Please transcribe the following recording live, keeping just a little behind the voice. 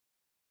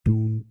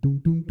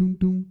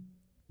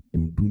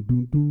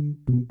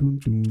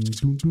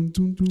Welcome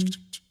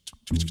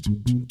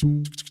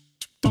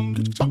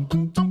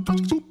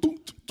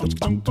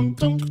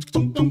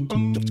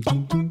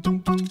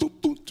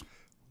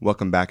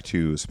back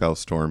to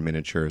Spellstorm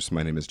Miniatures.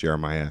 My name is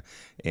Jeremiah,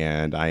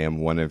 and I am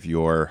one of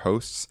your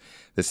hosts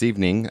this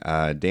evening.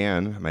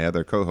 Dan, my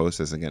other co-host,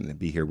 isn't going to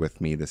be here with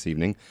me this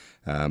evening,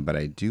 but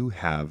I do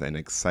have an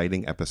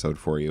exciting episode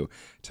for you.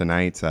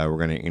 Tonight, we're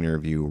going to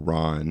interview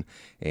Ron,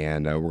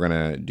 and we're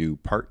going to do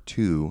part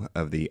 2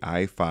 of the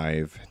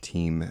I5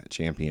 Team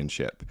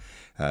Championship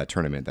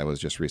tournament that was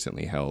just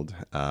recently held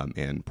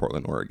in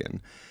Portland,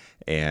 Oregon.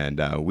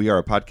 And we are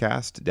a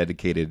podcast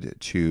dedicated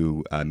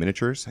to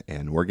miniatures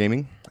and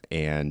wargaming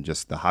and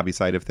just the hobby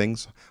side of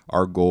things.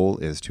 Our goal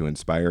is to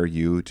inspire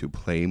you to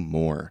play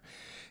more.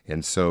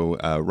 And so,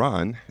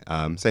 Ron,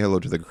 say hello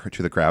to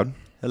the crowd.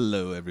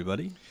 Hello,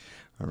 everybody.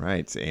 All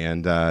right,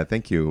 and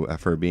thank you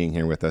for being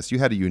here with us. You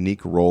had a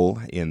unique role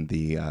in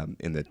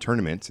the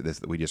tournament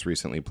that we just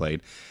recently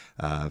played.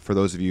 For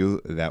those of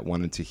you that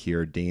wanted to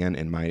hear Dan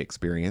and my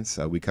experience,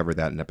 we covered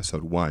that in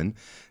episode 1.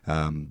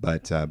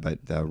 But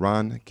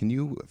Ron, can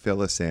you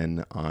fill us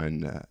in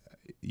on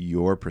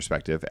your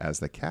perspective as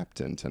the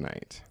captain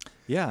tonight?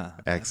 Yeah.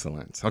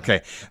 Excellent.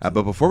 Okay.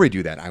 But before we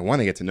do that, I want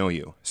to get to know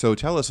you. So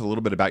tell us a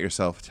little bit about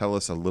yourself. Tell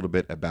us a little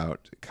bit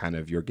about kind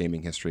of your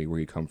gaming history, where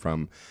you come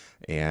from,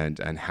 and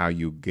how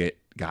you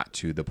got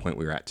to the point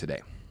we're at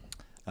today.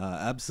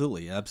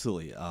 Absolutely.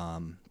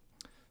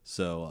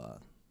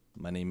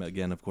 My name,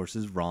 again, of course,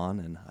 is Ron,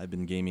 and I've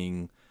been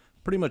gaming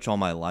pretty much all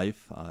my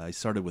life. I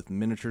started with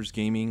miniatures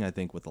gaming, I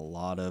think, with a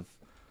lot of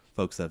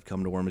folks that have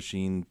come to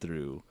Warmachine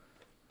through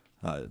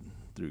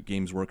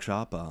Games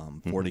Workshop.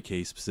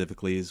 40K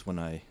specifically is when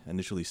I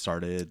initially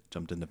started,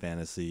 jumped into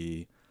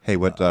fantasy. Hey,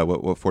 what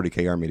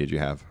 40K army did you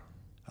have?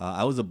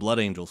 I was a Blood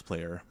Angels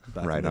player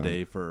back in the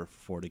day for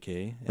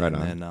 40K. And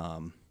then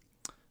I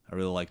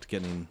really liked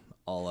getting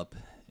all up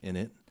in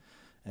it.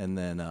 And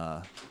then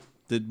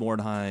did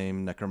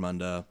Mordheim,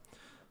 Necromunda.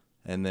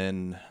 And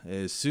then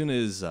as soon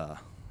as I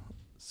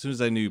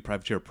knew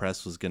Privateer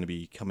Press was going to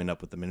be coming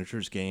up with the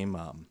miniatures game,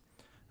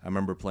 I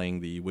remember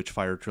playing the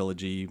Witchfire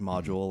Trilogy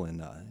module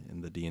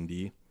in the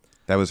D&D.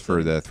 That was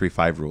for the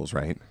 3.5 rules,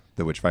 right?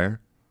 The Witchfire?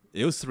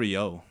 It was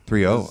 3.0.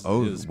 3.0?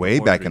 Oh, it was way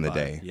back in the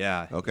day.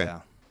 Yeah. Okay.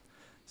 Yeah.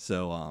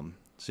 So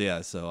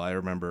I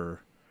remember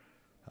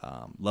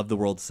loved the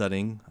world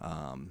setting,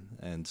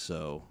 and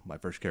so my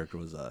first character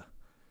was a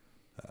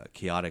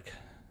chaotic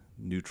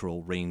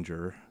neutral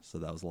ranger, so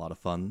that was a lot of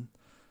fun.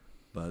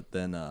 But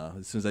then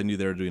as soon as I knew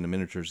they were doing a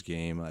miniatures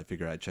game, I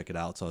figured I'd check it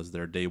out. So I was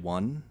there day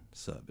one.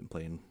 So I've been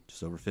playing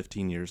just over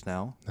 15 years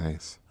now.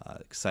 Nice.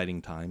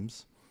 Exciting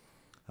times.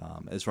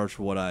 As far as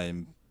for what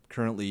I'm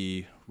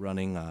currently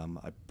running,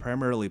 I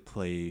primarily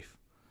play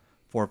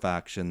 4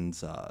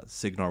 factions.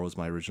 Signar was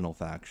my original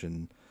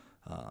faction.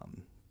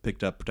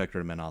 Picked up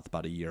Protectorate of Menoth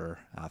about a year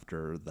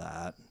after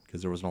that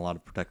because there wasn't a lot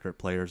of Protectorate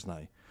players.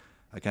 And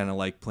I kind of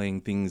like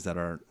playing things that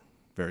aren't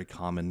very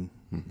common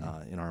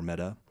in our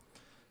meta.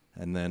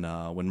 And then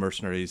when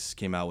Mercenaries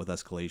came out with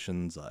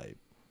Escalations, I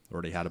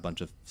already had a bunch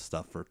of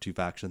stuff for 2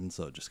 factions,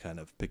 so just kind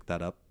of picked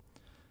that up.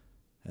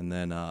 And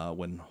then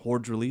when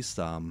Hordes released,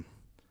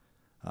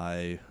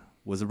 I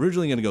was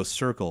originally going to go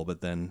Circle,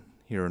 but then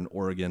here in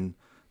Oregon,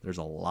 there's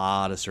a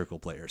lot of Circle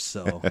players.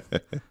 So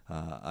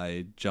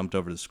I jumped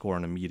over to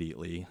Scorn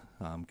immediately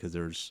because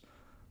there's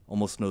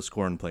almost no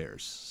Scorn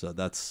players. So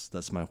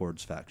that's my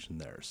Hordes faction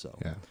there. So,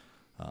 yeah.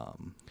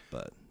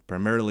 But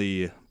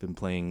primarily been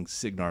playing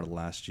Signar the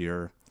last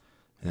year.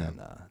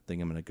 And I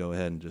think I'm going to go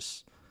ahead and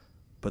just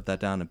put that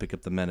down and pick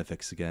up the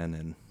Menifix again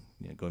and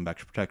going back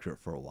to Protectorate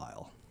for a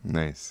while.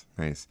 Nice.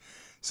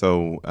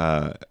 So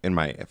in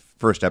my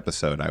first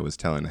episode, I was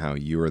telling how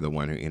you were the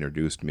one who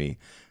introduced me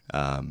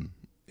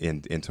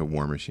into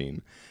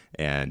Warmachine.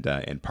 And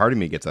part of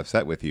me gets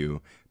upset with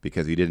you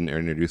because you didn't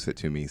introduce it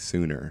to me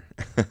sooner.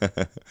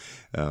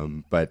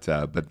 But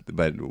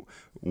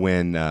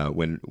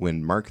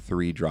when Mark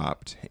III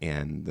dropped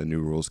and the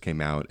new rules came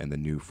out and the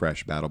new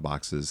fresh battle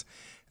boxes,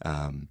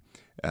 how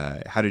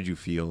did you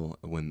feel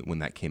when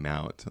that came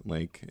out?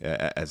 Like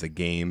as a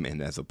game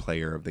and as a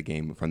player of the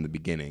game from the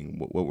beginning,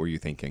 what were you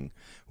thinking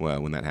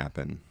when that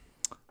happened?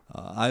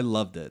 I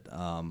loved it.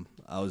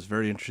 I was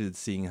very interested in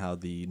seeing how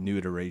the new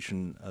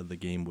iteration of the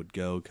game would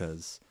go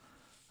because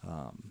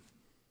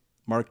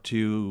Mark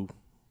II,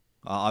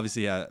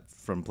 obviously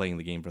from playing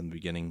the game from the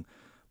beginning,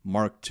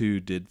 Mark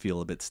II did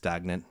feel a bit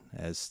stagnant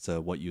as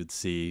to what you'd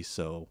see.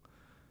 So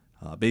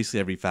basically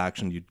every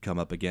faction you'd come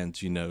up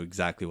against, you know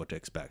exactly what to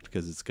expect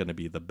because it's going to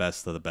be the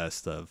best of the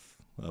best of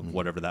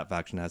whatever that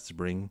faction has to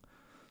bring.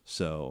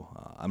 So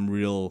I'm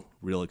real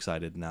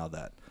excited now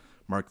that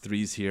Mark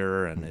III's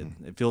here, and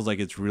it feels like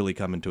it's really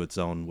coming to its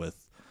own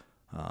with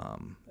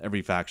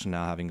every faction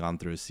now having gone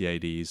through a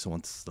CID. So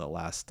once the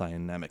last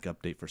dynamic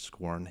update for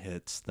Scorn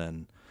hits,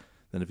 then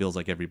it feels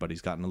like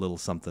everybody's gotten a little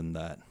something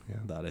that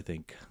I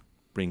think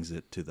brings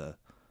it to the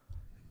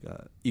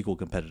equal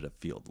competitive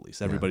field. At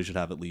least everybody should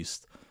have at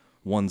least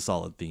one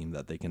solid theme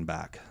that they can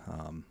back.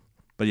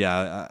 But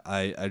yeah,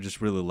 I just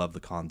really love the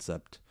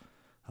concept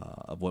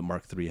of what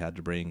Mark III had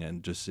to bring,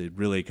 and just it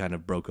really kind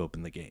of broke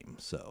open the game.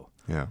 So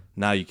Yeah.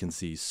 now you can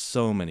see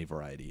so many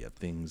variety of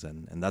things,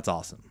 and that's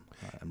awesome.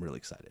 I'm really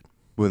excited.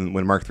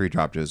 When Mark III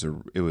dropped,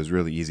 it was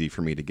really easy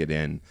for me to get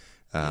in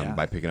Yeah.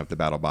 by picking up the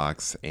battle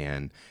box,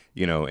 and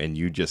and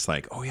you just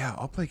like, oh yeah,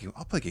 I'll play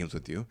games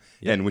with you,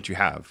 Yeah. and which you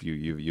have,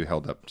 you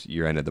held up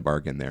your end of the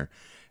bargain there.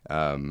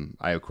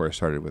 I of course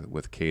started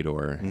with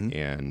Kador,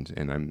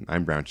 and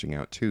I'm branching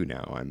out too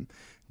now. I'm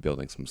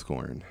building some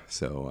Scorn,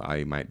 so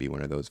I might be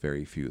one of those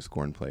very few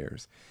Scorn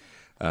players.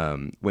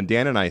 When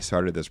Dan and I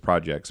started this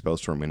project,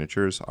 Spellstorm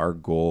Miniatures, our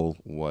goal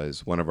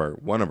was one of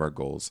our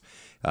goals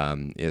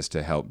is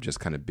to help just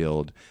kind of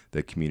build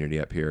the community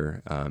up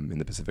here in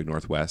the Pacific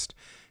Northwest.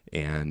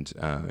 And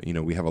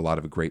we have a lot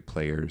of great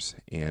players,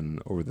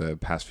 and over the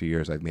past few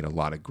years, I've made a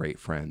lot of great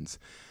friends.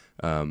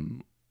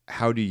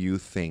 How do you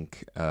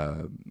think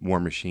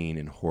Warmachine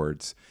and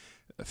Hordes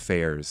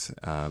fares?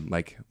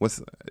 Like,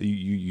 you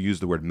use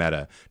the word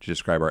meta to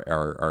describe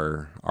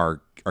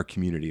our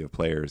community of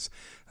players.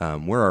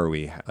 Where are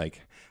we?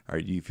 Like, do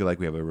you feel like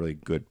we have a really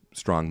good,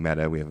 strong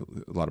meta? We have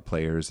a lot of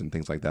players and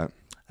things like that.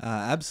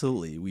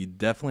 Absolutely, we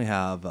definitely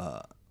have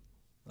a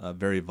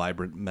very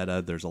vibrant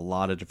meta. There's a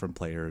lot of different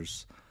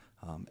players.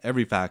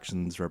 Every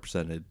faction's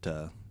represented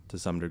to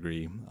some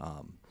degree,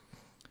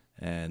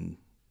 and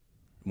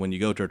when you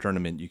go to a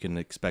tournament, you can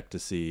expect to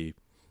see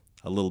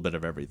a little bit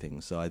of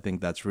everything. So I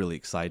think that's really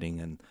exciting,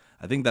 and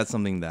I think that's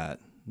something that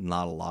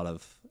not a lot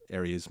of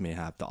areas may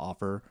have to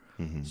offer.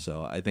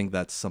 So I think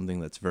that's something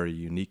that's very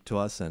unique to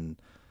us, and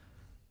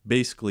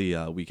basically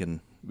we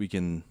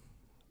can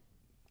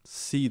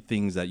see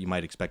things that you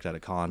might expect at a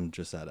con,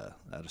 just at a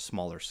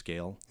smaller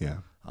scale. Yeah.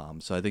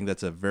 So I think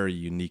that's a very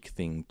unique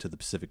thing to the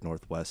Pacific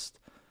Northwest,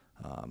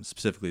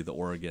 specifically the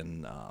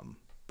Oregon,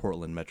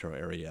 Portland metro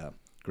area,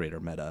 greater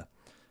meta,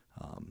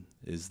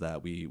 is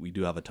that we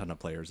do have a ton of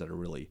players that are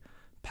really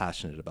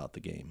passionate about the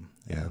game.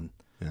 Yeah. And,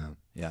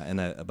 Yeah. And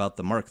about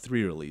the Mark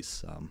III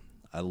release,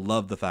 I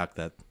love the fact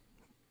that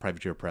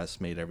Privateer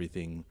Press made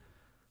everything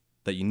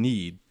that you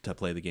need to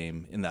play the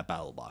game in that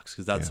battle box,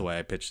 because that's the way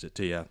I pitched it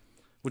to you,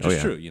 which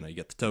is true. You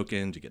get the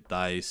tokens, you get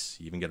dice,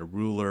 you even get a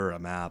ruler, a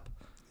map,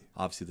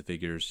 obviously the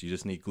figures. You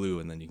just need glue,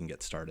 and then you can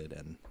get started.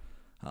 And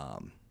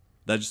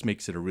that just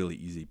makes it a really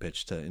easy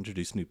pitch to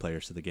introduce new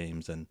players to the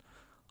games. And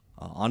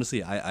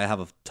honestly, I have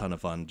a ton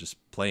of fun just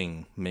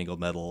playing Mangled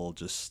Metal,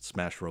 just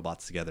smash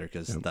robots together,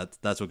 because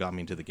that's what got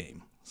me into the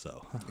game.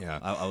 So Yeah.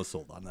 I was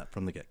sold on that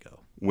from the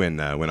get-go. When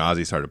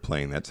Ozzy started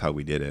playing, that's how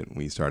we did it.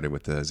 We started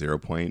with the 0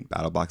 Point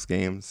battle box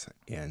games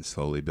and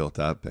slowly built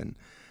up, and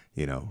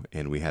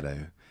and we had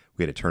a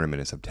tournament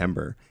in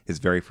September, his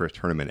very first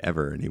tournament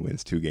ever, and he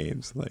wins 2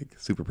 games. Like,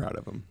 super proud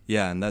of him.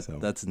 Yeah, and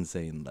that's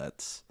insane.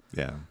 That's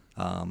Yeah.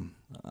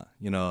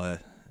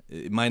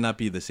 It might not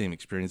be the same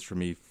experience for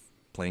me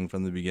playing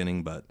from the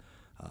beginning, but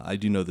I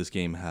do know this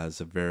game has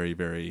a very,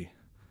 very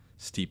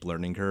steep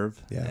learning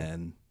curve,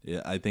 and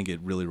I think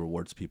it really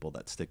rewards people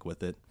that stick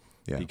with it,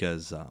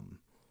 because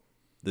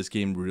this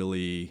game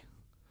really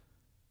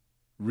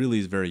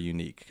is very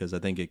unique, because I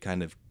think it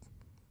kind of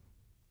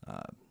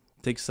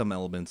takes some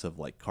elements of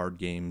like card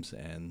games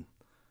and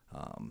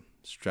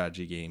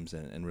strategy games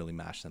and really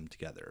mash them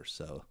together.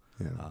 So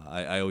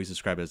I always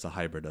describe it as a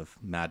hybrid of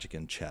Magic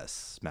and chess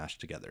smashed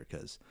together,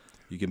 because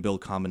you can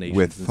build combinations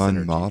with and fun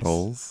synergies.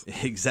 models.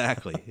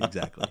 Exactly.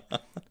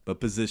 But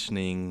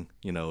positioning,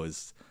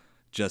 is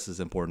just as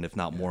important, if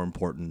not more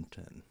important,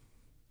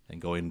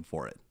 and going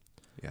for it.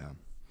 Yeah.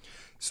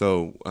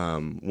 So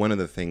one of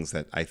the things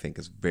that I think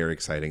is very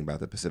exciting about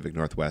the Pacific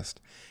Northwest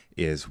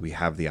is we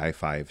have the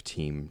I5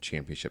 Team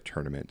Championship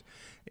Tournament.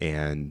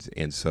 And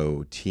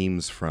so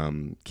teams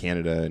from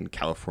Canada and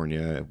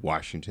California,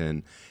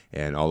 Washington,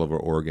 and all over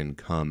Oregon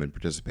come and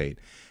participate.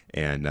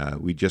 And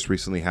we just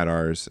recently had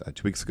ours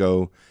 2 weeks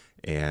ago,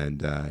 and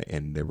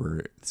there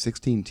were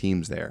 16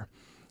 teams there.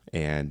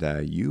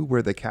 And you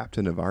were the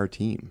captain of our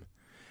team.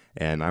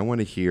 And I want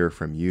to hear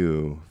from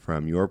you,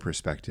 from your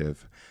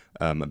perspective,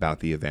 about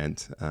the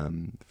event.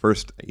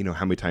 First,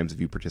 how many times have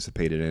you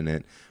participated in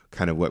it?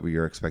 Kind of what were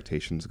your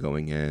expectations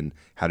going in?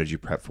 How did you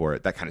prep for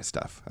it? That kind of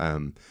stuff.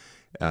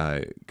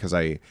 Because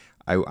I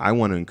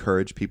want to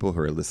encourage people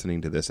who are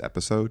listening to this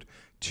episode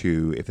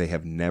to, if they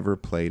have never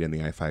played in the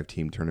I5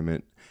 team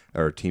tournament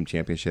or team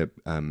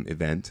championship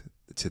event,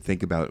 to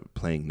think about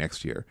playing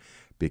next year,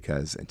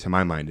 because to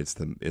my mind, it's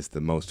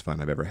the most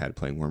fun I've ever had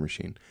playing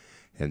Warmachine.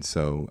 And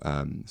so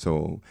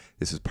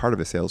this is part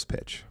of a sales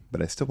pitch,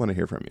 but I still want to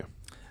hear from you.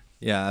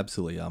 Yeah,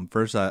 absolutely.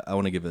 First, I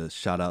want to give a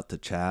shout out to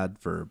Chad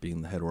for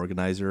being the head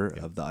organizer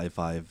of the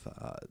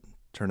I5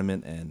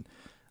 tournament, and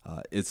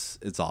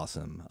it's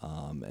awesome.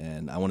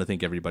 And I want to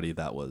thank everybody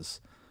that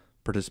was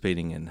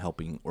participating and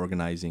helping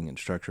organizing and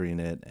structuring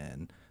it,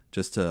 and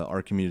just to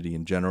our community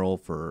in general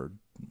for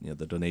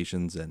the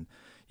donations. And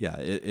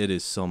it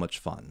is so much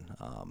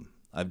fun.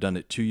 I've done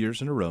it 2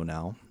 years in a row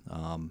now.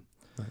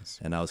 Nice.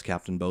 And I was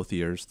captain both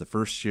years. The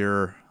first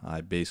year, I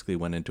basically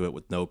went into it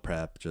with no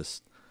prep,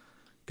 just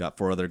got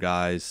 4 other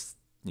guys,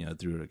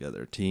 threw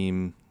together a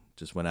team,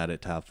 just went at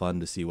it to have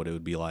fun, to see what it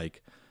would be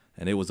like.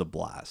 and it was a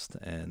blast.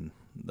 And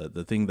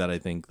the thing that I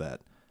think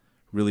that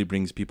really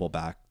brings people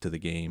back to the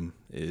game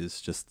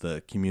is just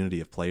the community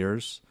of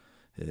players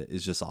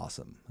is just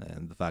awesome.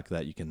 And the fact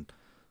that you can,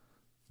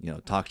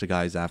 talk to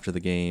guys after the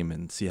game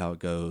and see how it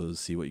goes,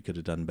 see what you could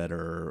have done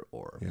better,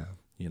 or,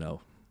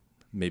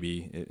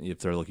 maybe if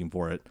they're looking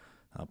for it,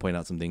 point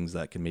out some things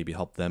that can maybe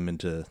help them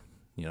into,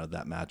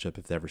 that matchup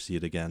if they ever see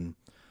it again.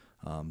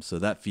 So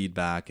that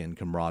feedback and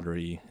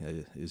camaraderie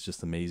is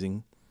just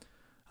amazing.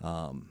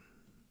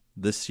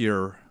 This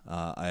year,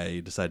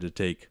 I decided to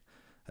take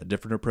a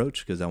different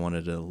approach because I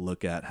wanted to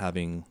look at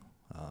having,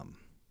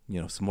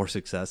 some more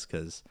success,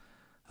 because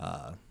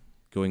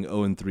going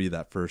 0-3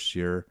 that first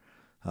year,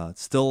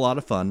 it's still a lot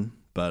of fun,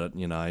 but,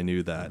 I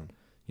knew that,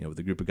 with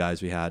the group of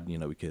guys we had,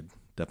 we could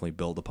definitely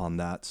build upon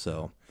that.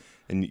 So,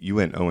 and you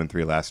went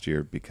 0-3 last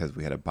year because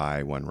we had to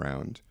buy one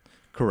round.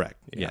 Correct.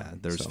 Yeah.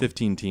 There's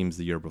 15 teams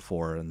the year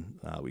before, and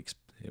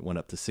it went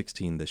up to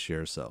 16 this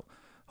year. So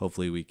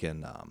hopefully we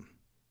can,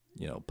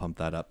 pump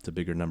that up to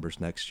bigger numbers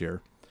next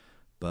year.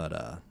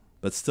 But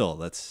still,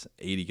 that's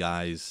 80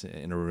 guys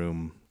in a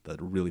room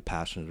that are really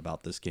passionate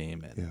about this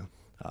game, and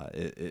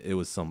it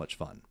was so much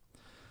fun.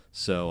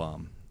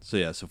 So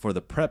for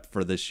the prep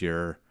for this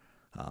year,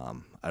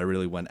 I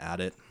really went at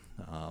it.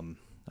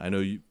 I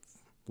know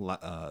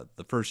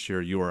the first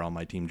year you were on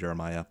my team,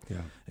 Jeremiah,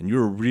 and you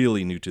were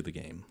really new to the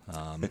game.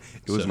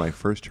 It was my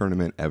first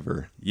tournament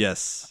ever.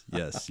 Yes.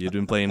 You'd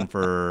been playing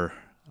for,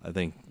 I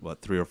think,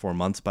 3 or 4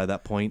 months by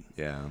that point.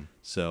 Yeah.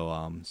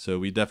 So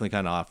we definitely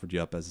kind of offered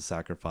you up as a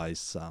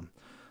sacrifice.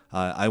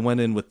 I went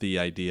in with the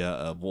idea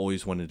of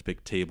always wanting to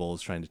pick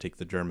tables, trying to take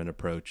the German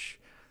approach.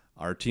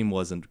 Our team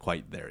wasn't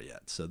quite there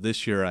yet. So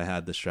this year I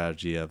had the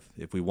strategy of,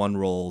 if we won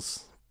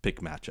rolls, pick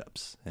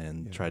matchups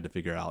and tried to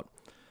figure out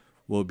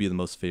what would be the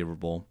most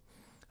favorable.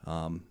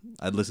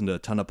 I'd listened to a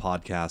ton of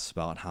podcasts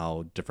about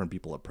how different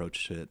people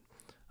approached it.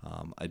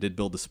 I did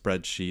build a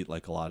spreadsheet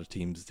like a lot of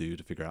teams do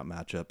to figure out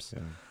matchups.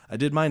 Yeah. I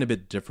did mine a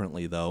bit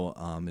differently, though.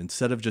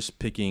 Instead of just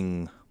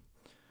picking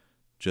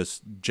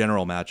just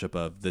general matchup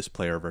of this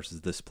player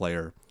versus this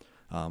player,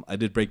 I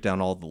did break down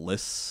all the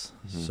lists.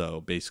 Mm-hmm.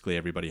 So basically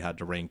everybody had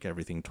to rank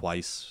everything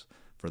twice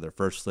for their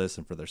first list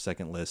and for their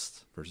second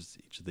list versus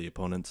each of the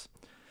opponents.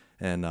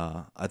 And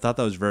I thought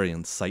that was very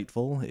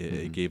insightful.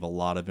 It gave a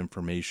lot of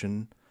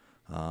information.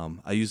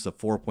 I used a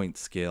 4-point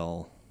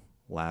scale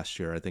last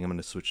year. I think I'm going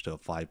to switch to a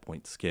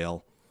 5-point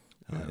scale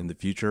in the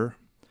future,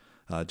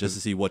 just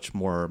to see which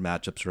more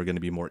matchups are going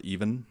to be more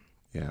even.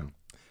 Yeah.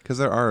 Because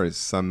there are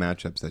some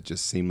matchups that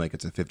just seem like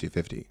it's a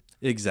 50-50.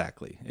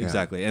 Exactly.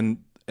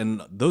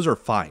 And those are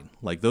fine.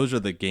 Like, those are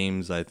the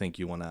games I think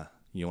you want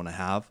to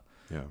have.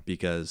 Yeah.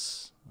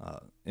 Because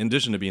in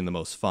addition to being the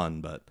most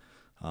fun, but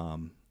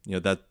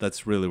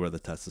that's really where the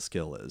test of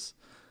skill is.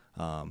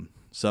 Some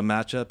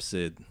matchups,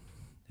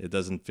 it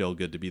doesn't feel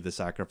good to be the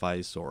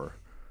sacrifice, or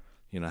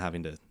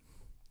having to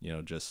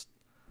just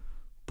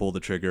pull the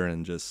trigger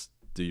and just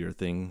do your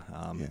thing.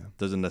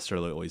 Doesn't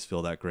necessarily always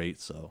feel that great.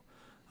 So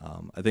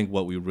I think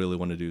what we really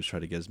want to do is try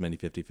to get as many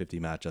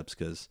 50-50 matchups,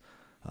 because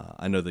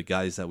I know the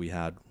guys that we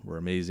had were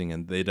amazing,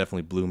 and they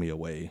definitely blew me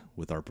away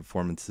with our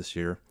performance this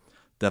year.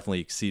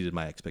 Definitely exceeded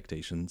my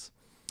expectations.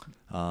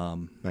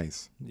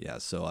 Nice. Yeah.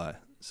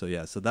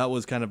 So that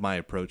was kind of my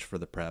approach for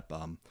the prep.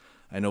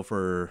 I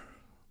know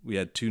we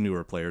had 2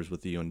 newer players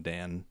with you and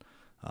Dan.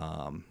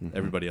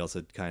 Everybody else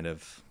had kind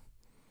of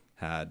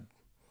had,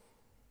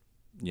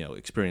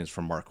 experience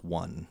from Mark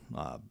 1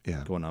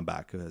 going on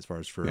back as far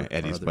as for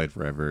Eddie's played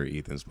forever.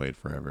 Ethan's played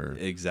forever.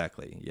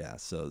 Exactly. Yeah.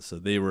 So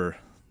they were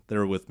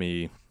with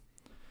me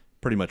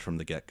pretty much from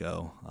the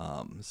get-go.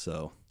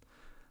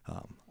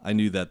 I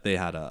knew that they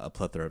had a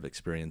plethora of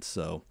experience.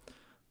 So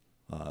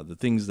the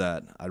things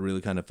that I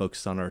really kind of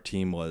focused on our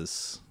team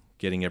was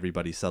getting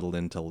everybody settled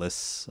into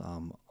lists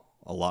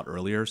a lot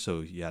earlier,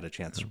 so you had a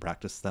chance to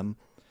practice them.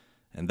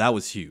 And that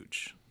was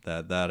huge.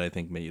 That I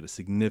think made a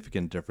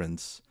significant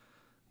difference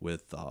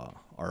with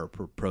our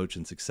approach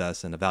and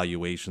success and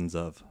evaluations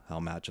of how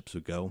matchups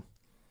would go.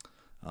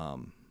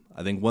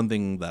 I think one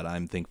thing that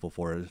I'm thankful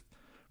for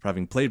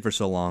having played for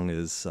so long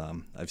is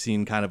I've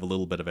seen kind of a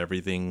little bit of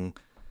everything,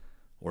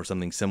 or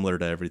something similar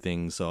to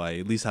everything, so I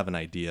at least have an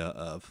idea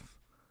of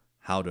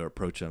how to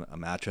approach a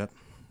matchup.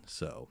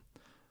 So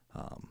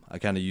I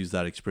kind of use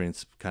that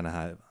experience to kind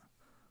of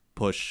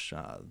push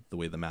the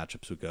way the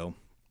matchups would go.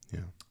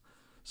 Yeah.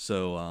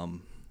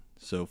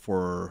 So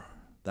for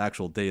the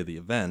actual day of the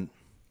event,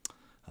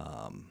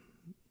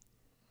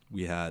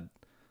 we had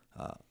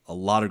a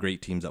lot of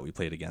great teams that we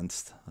played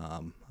against.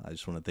 I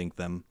just want to thank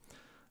them.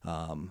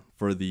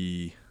 For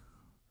the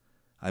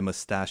I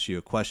Must Ask You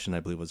a Question, I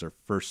believe, was our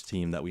first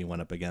team that we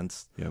went up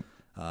against. Yep.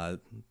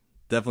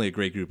 Definitely a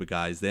great group of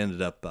guys. They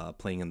ended up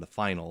playing in the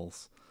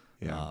finals.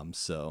 Yeah.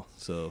 So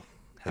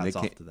hats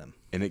off to them.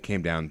 And it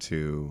came down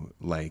to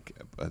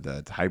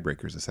the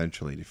tiebreakers,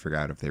 essentially, to figure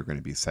out if they were going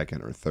to be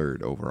second or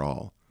third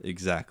overall.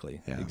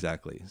 Exactly. Yeah.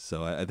 Exactly.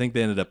 So I think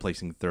they ended up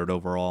placing third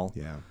overall.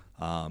 Yeah.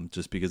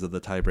 Just because of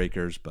the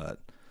tiebreakers, but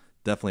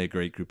definitely a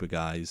great group of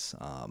guys.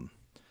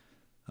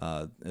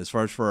 As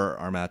far as for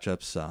our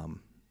matchups,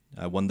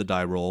 I won the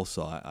die roll,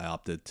 so I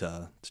opted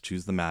to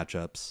choose the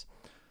matchups.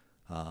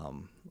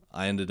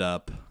 I ended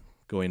up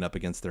going up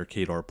against their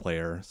Khador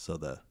player, so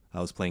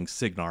I was playing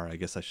Signar. I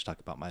guess I should talk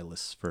about my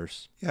lists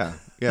first. Yeah.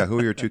 Yeah. Who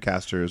are your two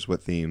casters?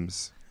 What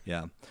themes?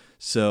 Yeah.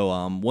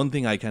 So one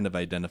thing I kind of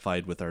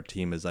identified with our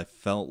team is I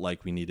felt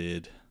like we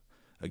needed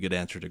a good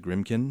answer to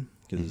Grimkin,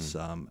 because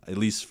at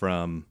least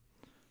from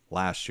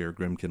last year,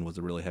 Grimkin was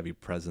a really heavy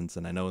presence,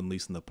 and I know at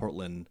least in the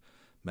Portland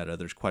meta,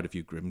 there's quite a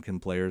few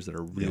Grimkin players that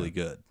are really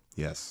good.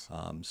 Yes.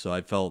 So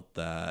I felt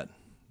that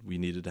we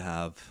needed to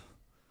have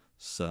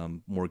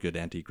some more good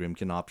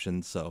anti-Grimkin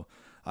options. So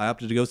I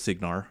opted to go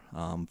Signar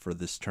for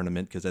this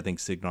tournament because I think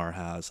Signar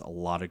has a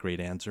lot of great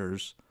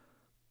answers.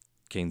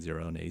 Kane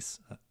 0 and Ace.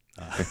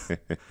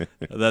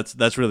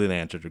 That's really the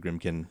answer to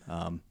Grimkin.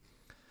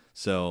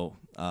 So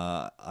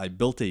I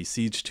built a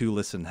Siege 2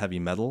 list in heavy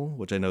metal,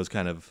 which I know is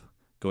kind of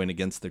going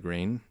against the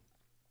grain.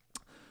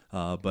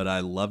 But I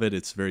love it.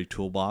 It's very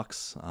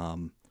toolbox.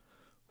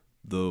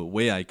 The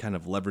way I kind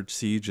of leverage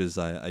Siege is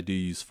I do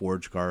use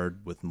Forge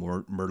Guard with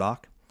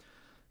Murdoch,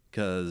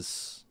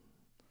 because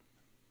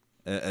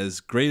as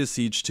great as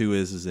Siege 2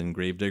 is in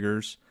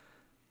Gravediggers,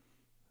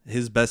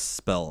 his best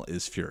spell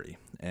is Fury,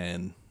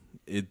 and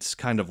it's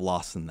kind of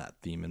lost in that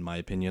theme, in my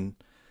opinion,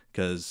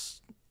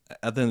 because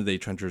at the end of the day,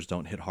 Trenchers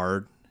don't hit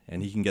hard,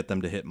 and he can get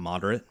them to hit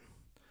moderate.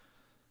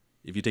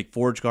 If you take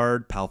Forge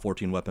Guard, PAL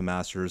 14 Weapon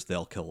Masters,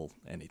 they'll kill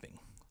anything.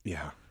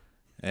 Yeah.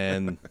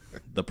 And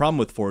the problem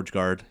with Forge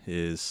Guard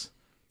is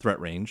threat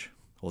range.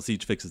 Well,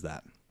 Siege fixes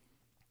that.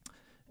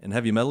 In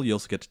heavy metal, you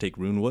also get to take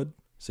Runewood,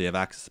 so you have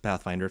access to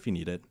Pathfinder if you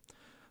need it.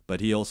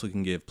 But he also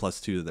can give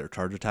 +2 to their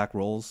charge attack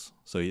rolls,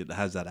 so it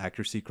has that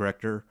accuracy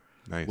corrector,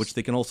 Nice. which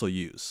they can also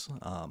use.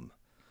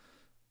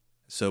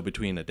 So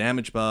between a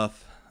damage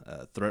buff,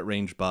 a threat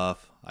range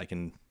buff, I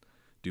can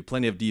do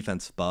plenty of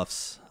defense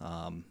buffs,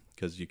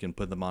 because you can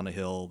put them on a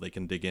hill. They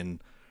can dig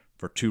in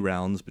for 2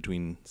 rounds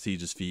between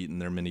Siege's feet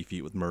and their mini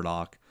feet with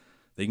Murdoch.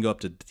 They can go up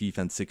to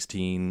defense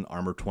 16,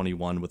 armor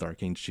 21 with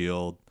Arcane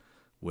Shield,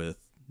 with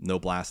no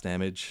blast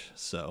damage.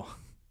 So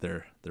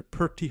they're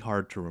pretty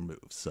hard to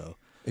remove. So,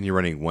 And you're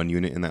running one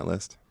unit in that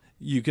list?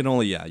 you can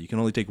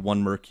only take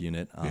one Merc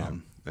unit.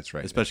 That's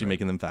right. Especially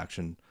making them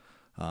faction.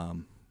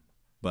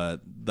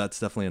 But that's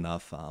definitely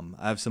enough.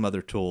 I have some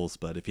other tools,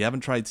 but if you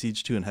haven't tried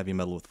Siege 2 and Heavy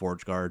Metal with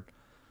Forge Guard,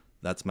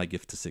 that's my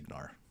gift to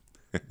Signar.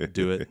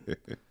 Do it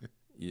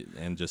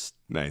and just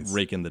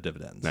rake in the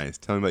dividends. Nice.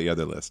 Tell me about your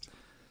other list.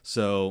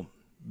 So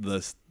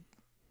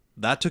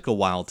that took a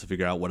while to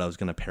figure out what I was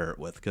going to pair it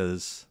with,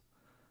 because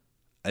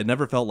I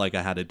never felt like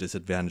I had a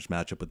disadvantaged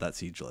matchup with that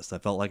Siege list. I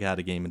felt like I had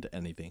a game into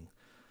anything.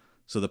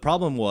 So the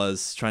problem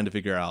was trying to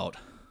figure out,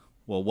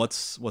 well,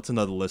 what's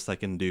another list I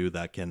can do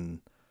that can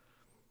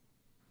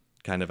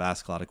kind of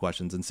ask a lot of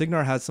questions. And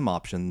Signar has some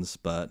options,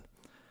 but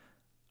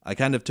I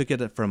kind of took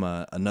it from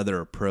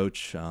another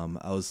approach.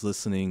 I was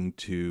listening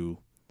to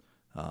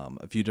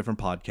a few different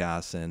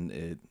podcasts, and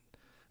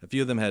a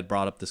few of them had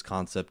brought up this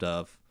concept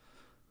of,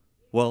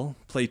 well,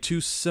 play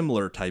 2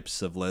 similar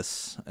types of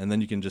lists, and then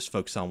you can just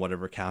focus on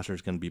whatever caster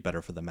is going to be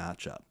better for the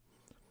matchup.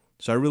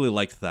 So I really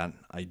liked that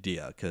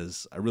idea,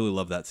 because I really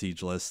love that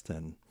Siege list,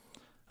 and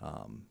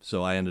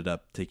so I ended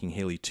up taking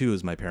Haley 2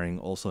 as my pairing,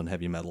 also in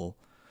heavy metal.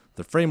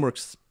 The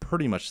framework's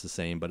pretty much the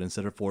same, but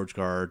instead of Forge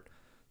Guard,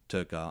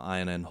 took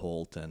Ion and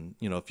Holt, and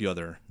a few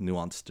other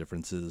nuanced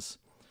differences.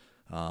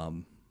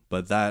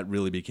 But that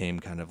really became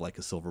kind of like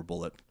a silver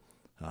bullet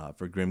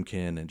for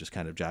Grimkin and just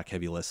kind of Jack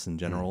heavy lists in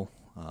general,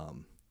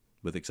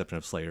 with the exception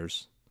of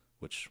Slayers,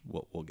 which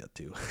we'll get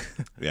to.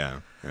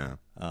 Yeah.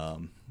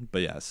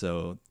 But yeah,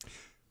 so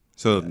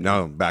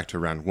now back to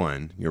round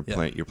 1. You're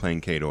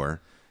playing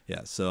Khador.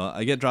 Yeah, so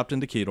I get dropped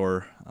into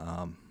Khador,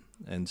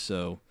 and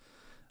so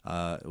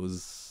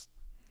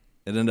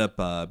it ended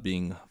up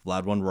being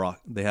Vlad 1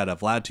 rock. They had a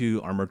Vlad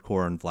 2 Armored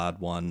Core and Vlad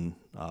 1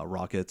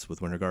 rockets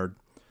with Winter Guard.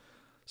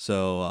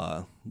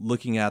 So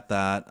looking at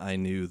that, I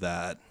knew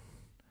that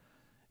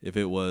if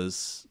it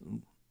was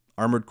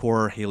Armored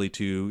Core, Haley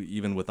 2,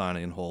 even with Ion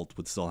and Holt,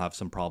 would still have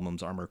some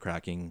problems armor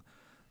cracking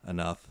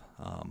enough.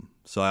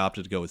 So I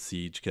opted to go with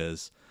Siege,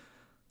 because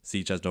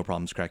Siege has no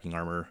problems cracking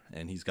armor,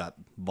 and he's got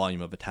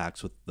volume of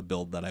attacks with the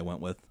build that I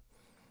went with.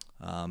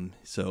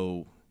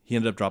 So he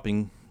ended up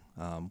dropping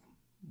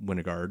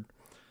Winter Guard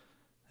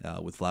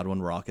with Vlad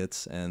 1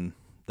 rockets, and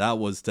that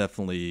was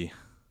definitely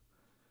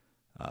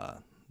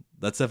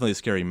that's definitely a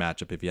scary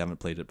matchup if you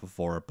haven't played it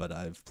before. But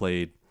I've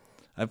played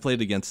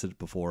against it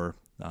before,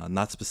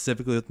 not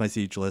specifically with my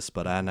Siege list,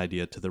 but I had an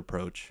idea to the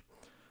approach.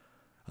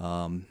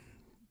 Top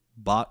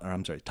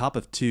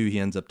of 2, he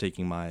ends up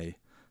taking my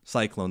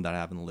Cyclone that I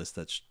have in the list,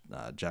 that's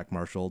Jack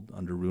Marshall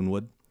under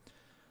Runewood.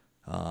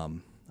 I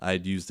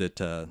had used it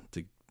to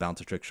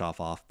bounce a trick shot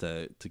off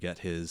to get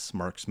his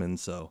marksman,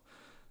 so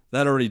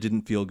that already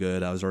didn't feel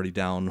good. I was already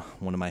down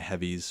one of my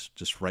heavies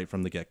just right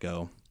from the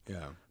get-go.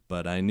 Yeah.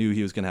 But I knew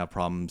he was going to have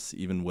problems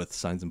even with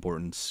Signs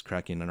Importance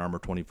cracking an Armor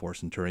 24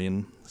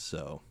 Centurion,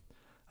 so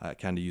I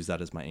kind of used that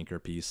as my anchor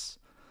piece.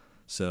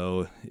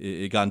 So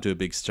it got into a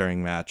big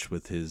staring match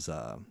with his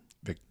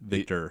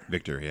Victor.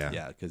 Victor, yeah.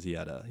 Yeah, because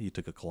he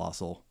took a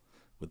colossal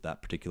with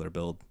that particular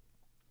build.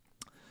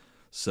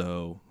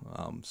 So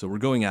we're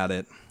going at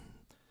it.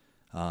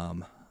 I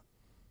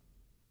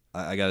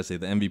gotta say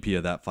the MVP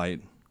of that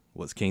fight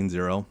was Kane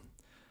Zero.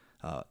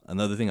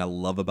 Another thing I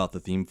love about the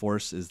Theme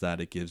Force is that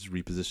it gives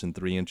reposition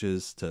 3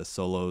 inches to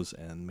solos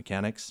and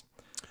mechanics.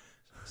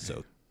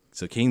 So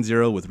Kane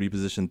Zero with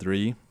reposition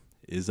 3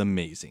 is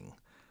amazing.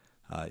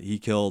 He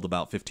killed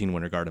about 15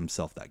 Winter Guard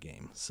himself that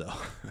game. So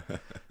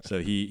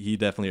he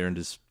definitely earned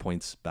his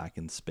points back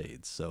in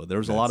spades. So there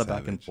was a lot of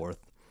back and forth.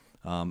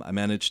 I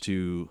managed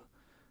to,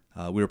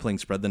 we were playing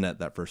Spread the Net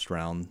that first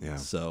round. Yeah.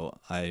 So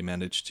I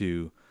managed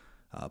to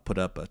put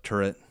up a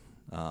turret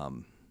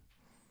on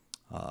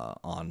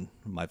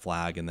my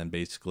flag, and then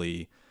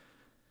basically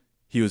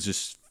he was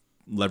just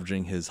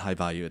leveraging his high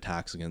value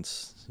attacks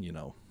against,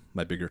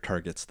 my bigger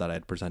targets that I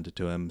had presented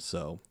to him.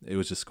 So it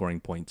was just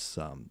scoring points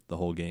the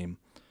whole game.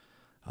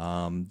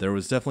 There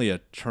was definitely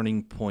a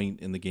turning point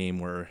in the game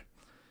where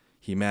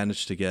he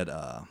managed to get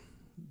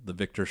the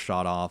Victor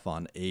shot off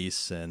on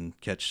Ace and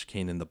catch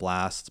Kane in the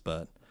blast,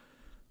 but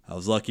I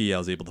was lucky. I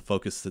was able to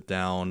focus it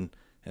down,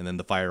 and then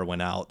the fire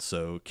went out,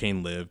 so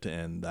Kane lived,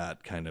 and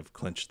that kind of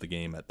clinched the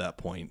game at that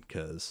point,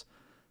 because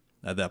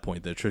at that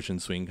point the attrition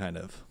swing kind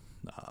of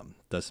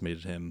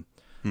decimated him.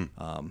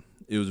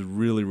 It was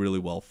really, really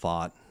well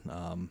fought,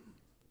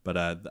 but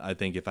I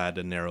think if I had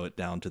to narrow it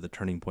down to the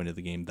turning point of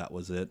the game, that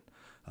was it.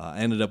 I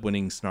ended up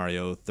winning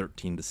scenario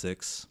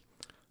 13-6.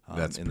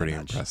 That's pretty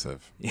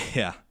impressive.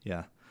 Yeah.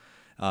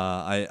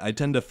 I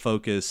tend to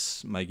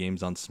focus my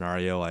games on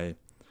scenario. I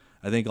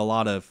think a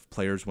lot of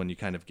players, when you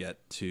kind of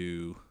get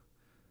to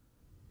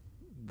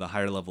the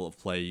higher level of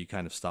play, you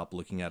kind of stop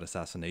looking at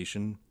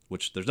assassination,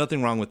 which there's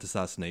nothing wrong with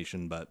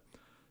assassination, but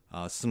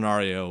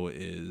scenario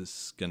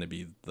is going to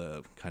be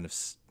the kind of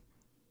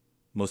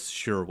most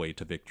sure way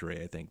to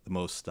victory, I think, the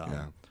most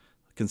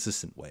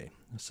consistent way.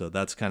 So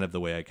that's kind of the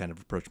way I kind of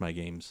approach my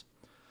games.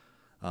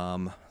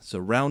 So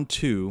round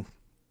 2,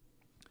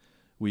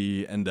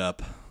 we end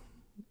up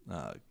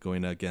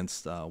going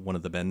against one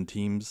of the Ben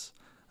teams.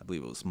 I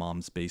believe it was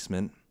Mom's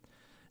Basement.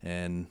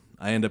 And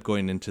I end up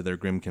going into their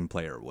Grimkin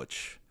player,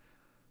 which,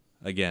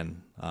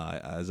 again,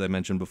 as I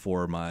mentioned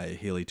before, my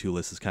Haley 2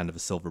 list is kind of a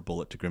silver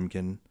bullet to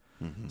Grimkin.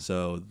 Mm-hmm.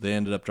 So they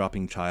ended up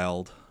dropping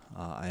Child.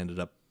 I ended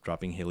up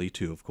dropping Haley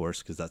 2, of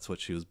course, because that's what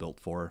she was built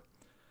for.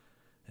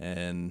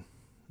 And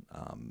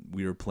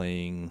we were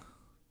playing,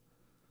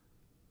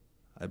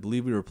 I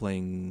believe we were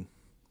playing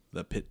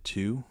the Pit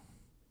 2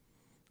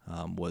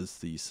 was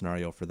the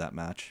scenario for that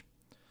match.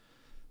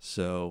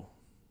 So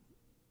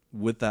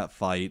with that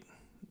fight,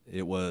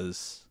 it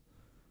was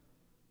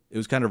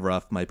kind of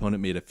rough. My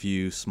opponent made a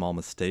few small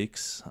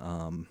mistakes.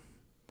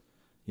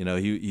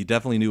 He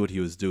definitely knew what he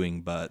was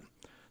doing, but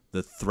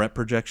the threat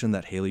projection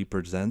that Haley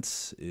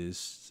presents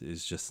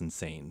is just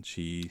insane.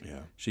 She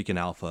can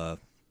alpha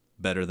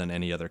better than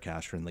any other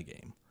caster in the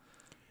game.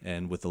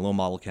 And with the low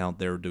model count,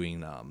 they were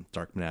doing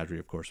Dark Menagerie,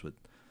 of course, with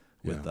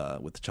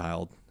the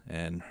Child,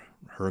 and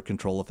her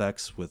control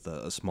effects with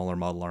a smaller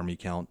model army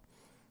count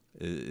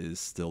is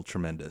still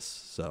tremendous.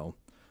 So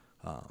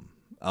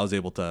I was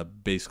able to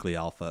basically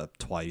alpha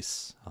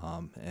twice,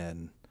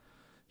 and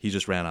he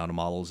just ran out of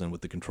models. And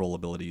with the control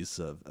abilities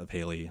of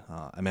Haley,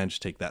 I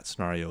managed to take that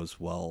scenario as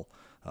well,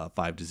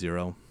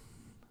 5-0.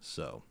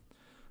 So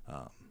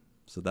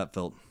that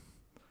felt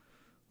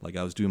like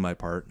I was doing my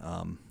part.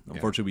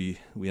 Unfortunately,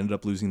 we ended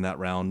up losing that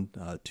round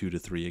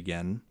 2-3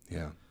 again.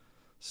 Yeah.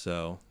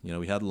 So,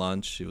 we had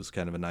lunch. It was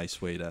kind of a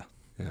nice way to,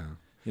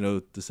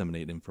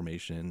 disseminate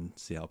information,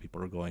 see how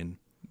people are going.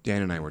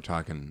 Dan and I were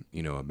talking,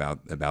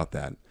 about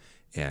that,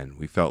 and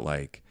we felt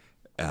like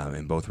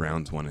in both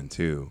rounds 1 and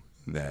 2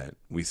 that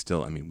we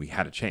still, we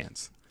had a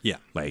chance. Yeah,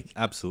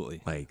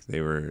 absolutely. Like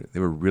they were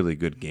really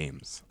good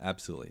games.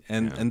 Absolutely,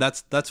 and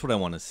that's what I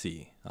want to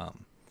see.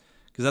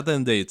 Because at the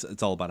end of the day,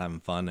 it's all about having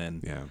fun,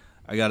 and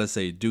I gotta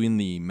say, doing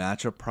the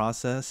matchup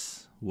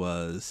process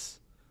was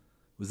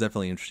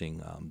definitely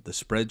interesting. The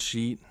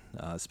spreadsheet,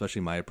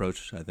 especially my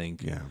approach, I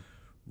think,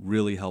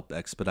 really helped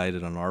expedite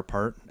it on our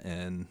part,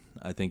 and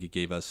I think it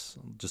gave us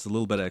just a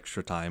little bit of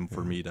extra time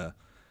for me to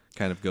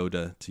kind of go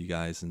to you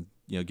guys and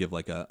give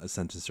like a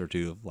sentence or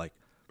two of like,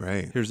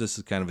 here's this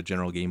is kind of a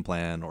general game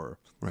plan, or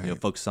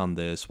focus on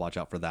this, watch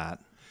out for that.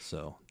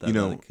 So that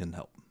really can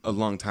help. A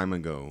long time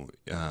ago,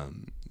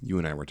 you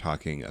and I were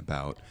talking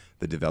about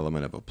the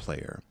development of a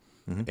player.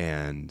 Mm-hmm.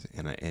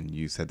 And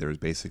you said there was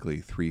basically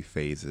 3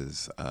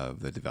 phases of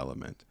the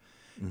development.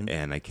 Mm-hmm.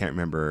 And I can't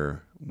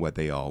remember what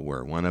they all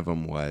were. One of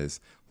them was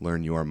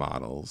learn your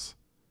models.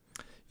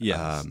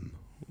 Yes.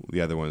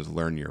 The other one was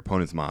learn your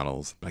opponent's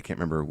models, but I can't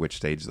remember which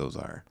stage those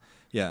are.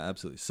 Yeah,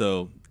 absolutely.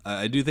 So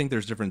I do think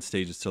there's different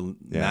stages to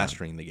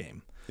mastering the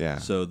game. Yeah.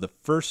 So the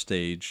first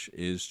stage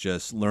is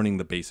just learning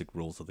the basic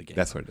rules of the game.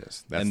 That's what it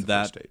is. That's the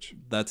first stage.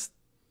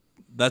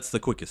 That's the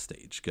quickest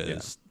stage,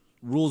 because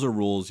rules are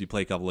rules. You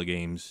play a couple of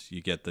games,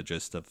 you get the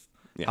gist of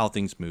how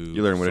things move.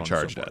 You learn what a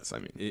charge does.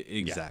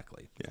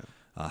 Exactly. Yeah.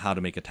 How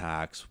to make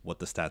attacks, what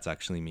the stats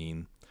actually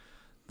mean.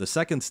 The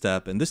second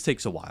step, and this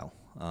takes a while,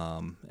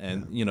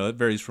 And it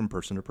varies from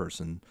person to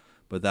person,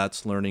 but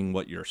that's learning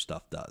what your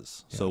stuff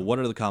does. So what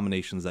are the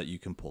combinations that you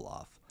can pull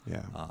off?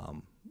 Yeah.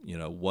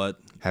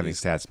 Having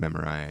stats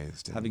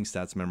memorized. Having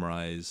stats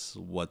memorized,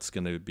 what's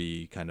going to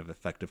be kind of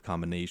effective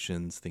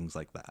combinations, things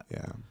like that.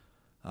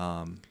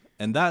 Yeah.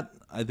 And that,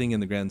 I think, in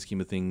the grand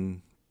scheme of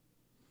things,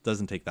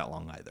 doesn't take that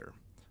long either.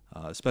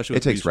 Especially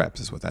it takes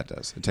reps is what that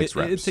does. It takes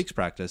reps. It takes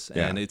practice,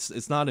 and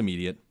it's not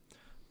immediate,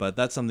 but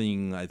that's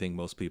something I think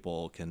most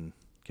people can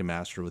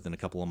master within a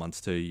couple of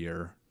months to a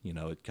year.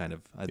 It kind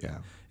of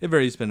it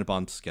varies depending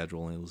upon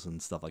schedules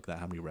and stuff like that,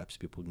 how many reps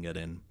people can get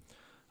in,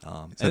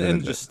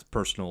 and just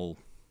personal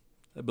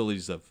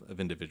abilities of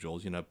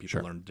individuals.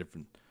 People learn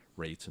different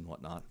rates and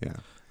whatnot. Yeah.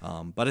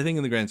 But I think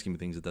in the grand scheme of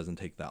things, it doesn't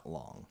take that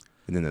long.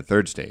 And then the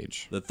third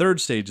stage. The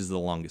third stage is the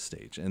longest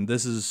stage, and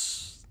this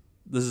is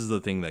the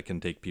thing that can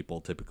take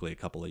people typically a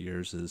couple of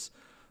years, is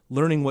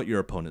learning what your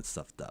opponent's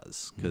stuff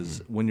does.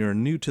 Because when you're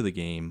new to the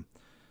game,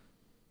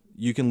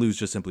 you can lose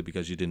just simply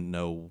because you didn't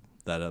know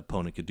that an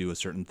opponent could do a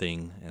certain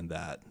thing, and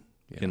that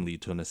can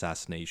lead to an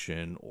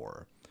assassination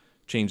or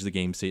change the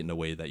game state in a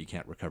way that you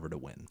can't recover to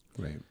win.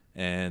 Right.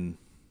 And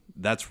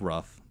that's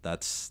rough.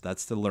 That's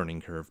the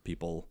learning curve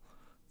people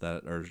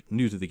that are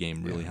new to the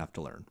game really have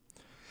to learn.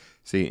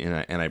 See,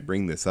 and I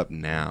bring this up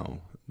now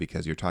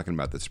because you're talking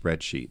about the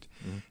spreadsheet.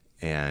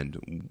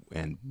 And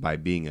by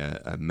being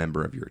a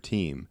member of your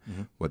team,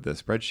 what the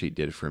spreadsheet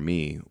did for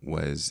me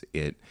was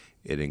it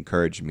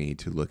encouraged me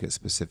to look at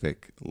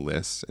specific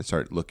lists.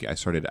 I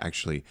started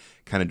actually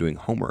kind of doing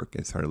homework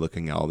and started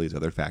looking at all these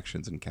other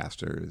factions and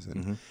casters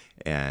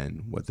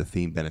and what the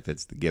theme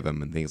benefits to give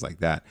them and things like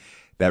that.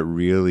 That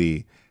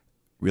really,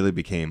 really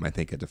became, I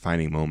think, a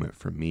defining moment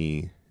for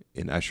me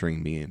in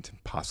ushering me into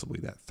possibly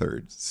that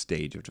third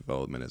stage of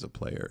development as a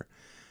player.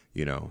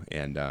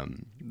 And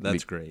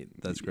that's great.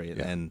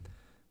 Yeah. And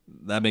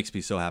that makes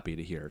me so happy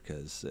to hear,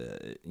 because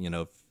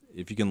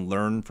if you can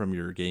learn from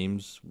your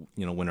games,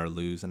 win or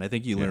lose, and I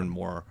think you learn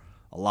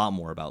a lot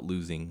more about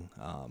losing.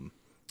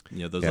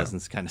 Those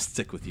lessons kind of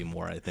stick with you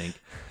more, I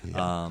think.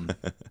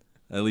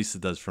 At least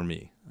it does for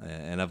me.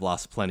 And I've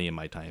lost plenty in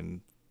my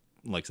time.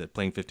 Like I said,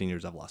 playing 15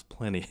 years, I've lost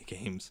plenty of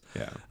games.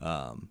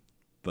 Yeah.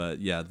 But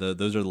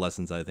those are the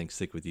lessons I think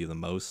stick with you the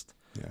most.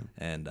 Yeah.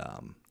 And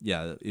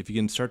if you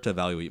can start to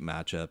evaluate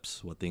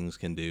matchups, what things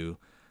can do,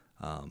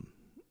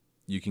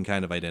 you can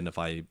kind of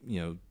identify,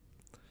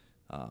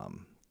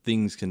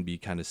 things can be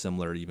kind of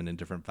similar even in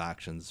different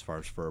factions as far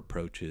as for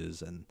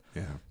approaches and,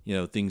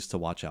 things to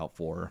watch out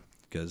for,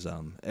 because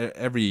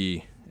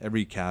every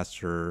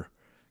caster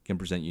can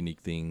present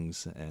unique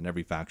things, and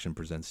every faction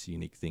presents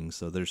unique things.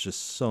 So there's just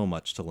so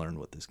much to learn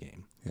with this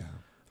game. Yeah.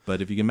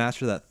 But if you can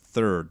master that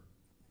third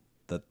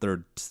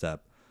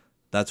step,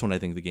 that's when I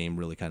think the game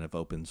really kind of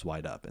opens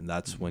wide up, and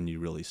that's when you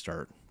really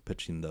start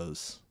pitching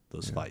those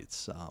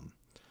fights.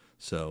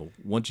 So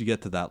once you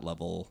get to that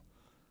level,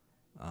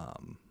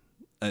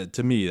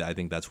 to me, I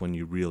think that's when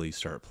you really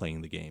start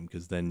playing the game,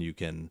 because then you're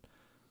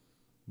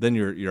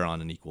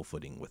on an equal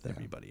footing with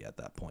everybody at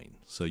that point.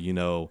 So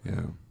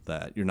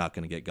that you're not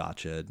going to get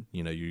gotcha'd.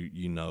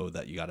 You know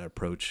that you got to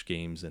approach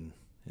games in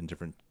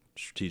different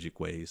strategic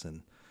ways,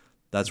 and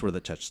that's where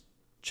the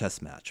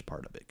chess match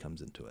part of it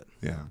comes into it.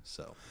 Yeah.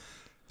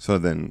 So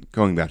then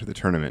going back to the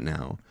tournament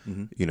now,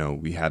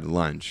 we had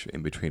lunch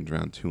in between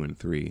round 2 and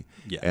 3.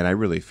 Yeah. And I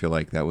really feel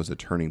like that was a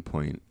turning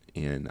point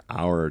in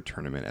our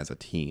tournament as a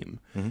team.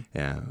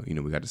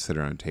 We got to sit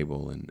around a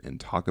table and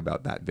talk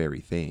about that very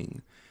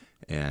thing.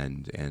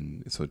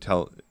 And so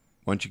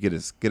once you get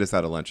us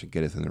out of lunch and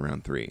get us into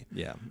round 3.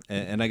 Yeah.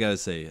 And I got to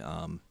say,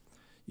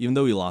 even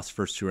though we lost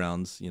first 2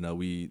 rounds,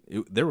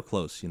 they were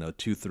close,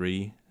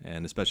 2-3,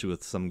 and especially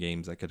with some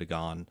games that could have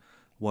gone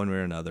one way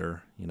or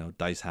another.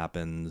 Dice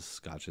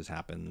happens, gotchas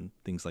happen,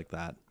 things like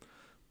that.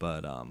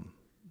 But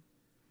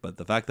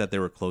the fact that they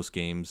were close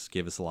games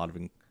gave us a lot of,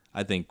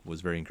 I think, was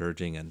very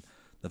encouraging. And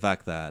the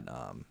fact that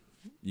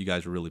you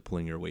guys were really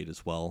pulling your weight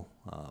as well.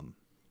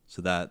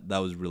 So that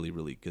was really,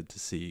 really good to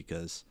see,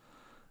 because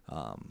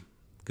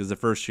the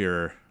first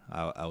year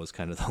I was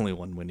kind of the only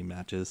one winning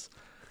matches.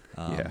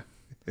 Which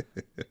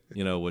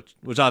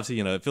obviously,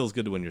 it feels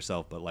good to win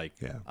yourself, but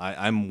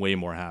I'm way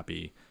more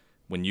happy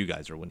when you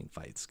guys are winning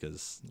fights,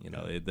 because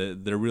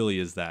there really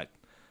is that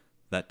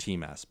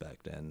team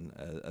aspect. And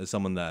as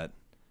someone that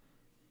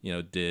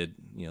did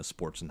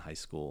sports in high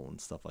school and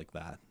stuff like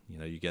that,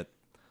 you get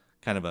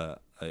kind of a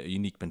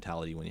unique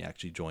mentality when you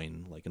actually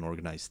join like an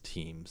organized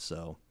team.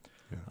 So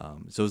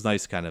so it was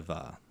nice to kind of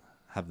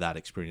have that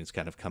experience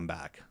kind of come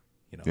back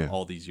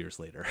all these years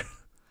later.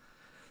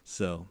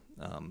 So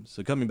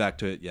coming back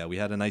to it, we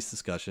had a nice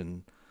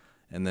discussion,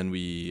 and then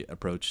we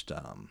approached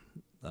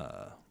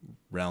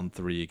round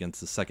 3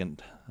 against the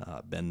second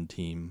Bend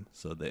team.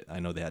 So I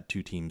know they had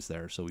 2 teams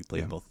there, so we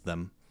played both of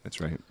them. That's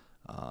right.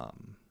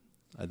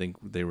 I think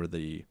they were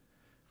the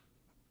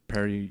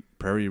Prairie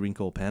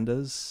Wrinkle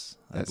Pandas.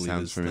 That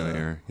sounds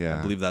familiar.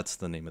 I believe that's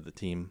the name of the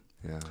team.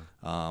 Yeah.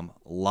 A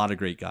lot of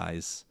great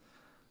guys.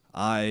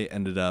 I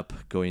ended up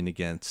going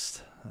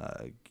against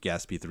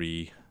Gatsby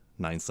 3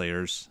 Nine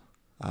Slayers.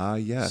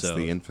 Yes, So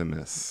the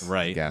infamous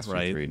right, Ghastly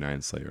right. 3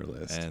 Nine Slayer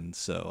list. And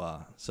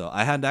so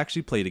I had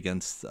actually played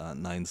against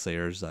Nine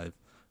Slayers. I've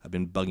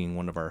been bugging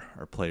one of our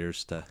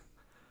players to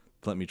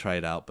let me try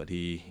it out, but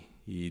he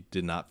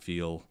did not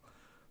feel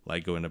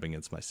like going up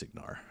against my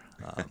Signar.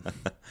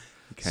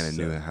 You kind of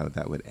knew how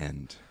that would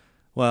end.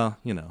 Well,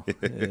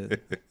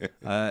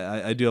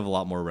 I do have a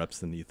lot more reps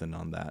than Ethan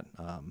on that.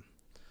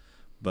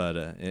 But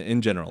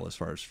in general, as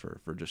far as for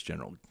just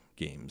general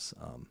games.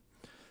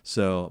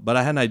 But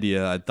I had an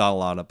idea. I thought a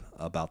lot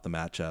about the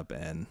matchup,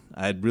 and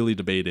I had really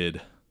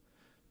debated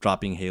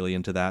dropping Haley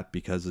into that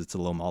because it's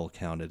a low model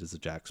count. It is a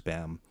jack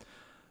spam.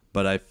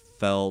 But I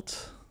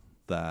felt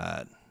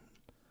that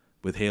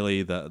with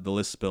Haley, the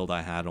list build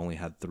I had only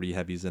had 3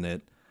 heavies in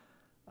it.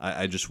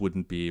 I just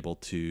wouldn't be able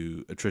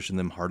to attrition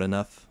them hard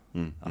enough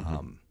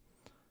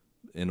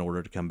in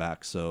order to come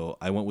back. So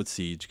I went with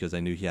Siege because I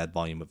knew he had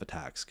volume of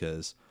attacks.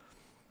 Because,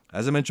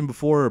 as I mentioned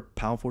before,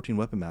 Power 14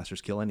 Weapon Masters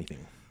kill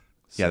anything.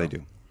 Yeah, they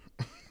do.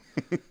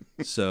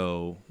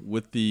 So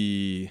with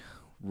the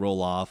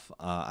roll off,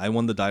 I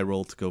won the die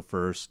roll to go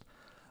first.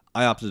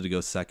 I opted to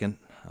go second.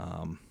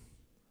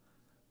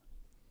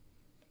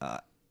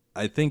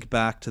 I think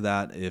back to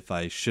that if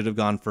I should have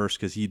gone first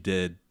because he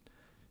did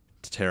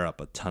tear up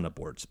a ton of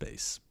board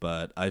space.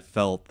 But I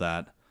felt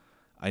that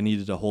I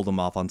needed to hold him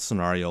off on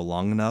scenario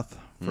long enough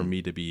for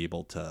me to be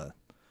able to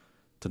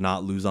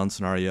not lose on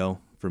scenario,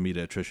 for me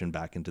to attrition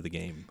back into the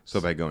game.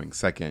 So by going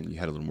second, you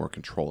had a little more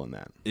control in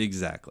that.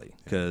 Exactly.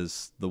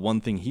 Because the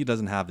one thing he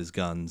doesn't have is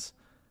guns,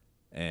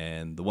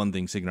 and the one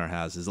thing Signar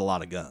has is a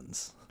lot of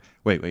guns.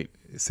 Wait.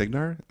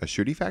 Signar? A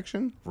shooty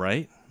faction?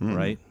 Right?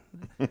 Right.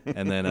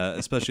 And then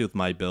especially with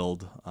my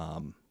build,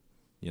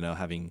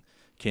 having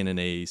Cannon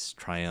Ace,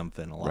 Triumph,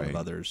 and a lot of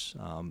others,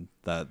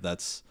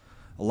 that's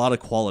a lot of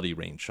quality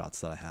range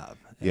shots that I have.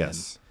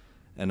 Yes.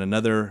 And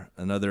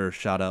another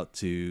shout out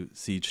to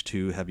Siege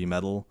 2 Heavy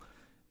Metal.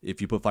 If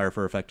you put Fire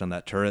for Effect on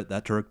that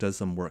turret does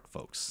some work,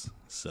 folks.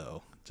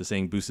 So just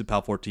saying, boosted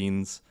PAL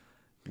 14s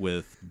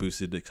with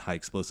boosted high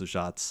explosive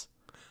shots,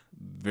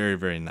 very,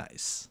 very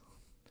nice.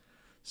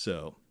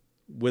 So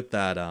with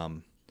that,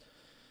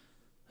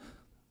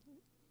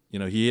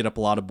 he ate up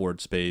a lot of board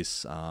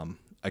space.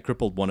 I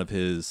crippled one of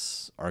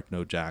his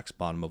Arcno Jacks,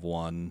 bottom of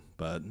 1,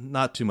 but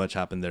not too much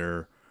happened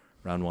there.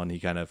 Round 1, he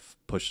kind of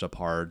pushed up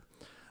hard.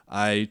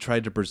 I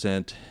tried to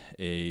present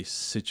a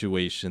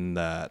situation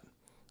that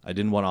I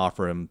didn't want to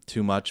offer him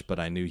too much, but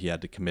I knew he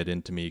had to commit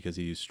into me because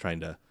he was trying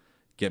to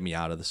get me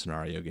out of the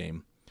scenario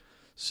game.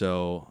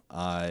 So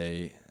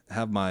I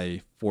have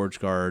my Forge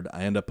Guard.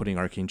 I end up putting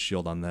Arcane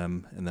Shield on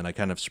them, and then I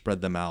kind of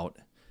spread them out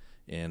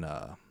in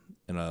a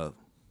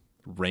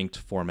ranked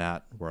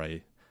format where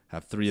I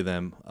have 3 of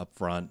them up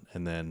front,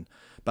 and then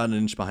about an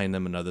inch behind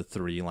them, another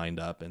 3 lined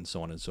up, and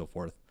so on and so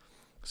forth.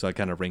 So I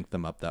kind of ranked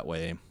them up that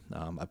way.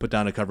 I put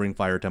down a covering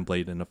fire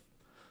template in a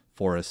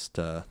forest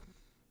to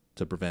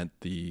prevent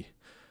the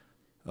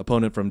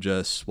opponent from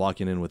just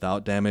walking in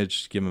without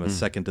damage. Give him a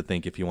second to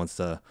think if he wants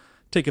to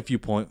take a few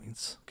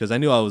points, because I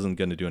knew I wasn't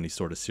going to do any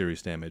sort of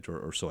serious damage,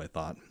 or so I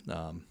thought.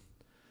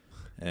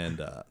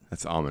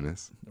 That's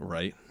ominous,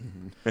 right?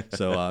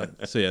 So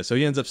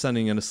he ends up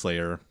sending in a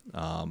Slayer,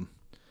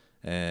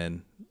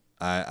 and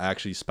I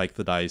actually spiked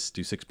the dice,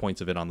 do 6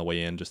 points of it on the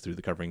way in, just through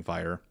the covering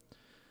fire.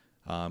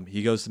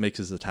 He goes to make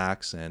his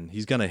attacks, and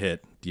he's gonna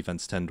hit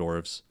defense 10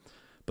 dwarves,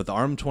 but the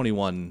arm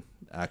 21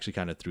 actually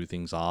kind of threw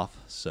things off.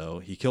 So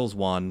he kills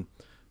 1,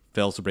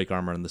 fails to break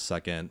armor in the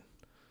second,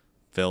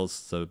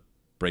 fails to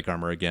break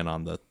armor again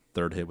on the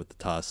 3rd hit with the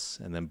Tuss,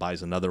 and then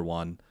buys another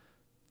 1,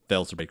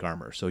 fails to break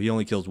armor. So he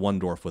only kills 1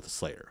 dwarf with a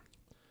Slayer.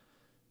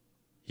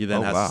 He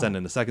then has to send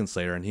in the second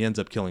Slayer, and he ends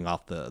up killing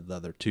off the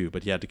other 2,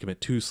 but he had to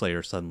commit 2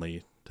 Slayers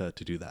suddenly to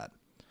do that.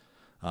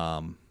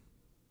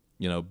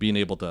 Being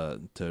able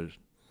to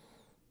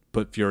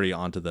put Fury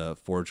onto the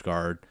Forge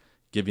Guard,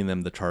 giving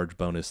them the charge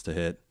bonus to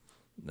hit,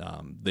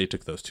 they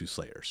took those 2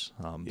 Slayers.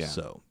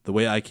 So the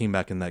way I came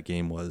back in that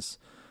game was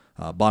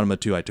bottom of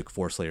 2, I took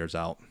 4 Slayers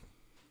out.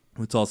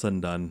 When it's all said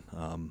and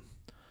done,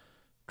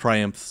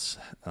 Triumph's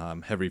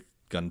heavy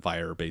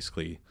gunfire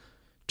basically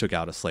took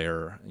out a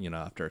Slayer,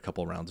 after a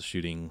couple of rounds of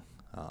shooting.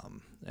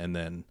 And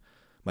then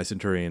my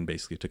Centurion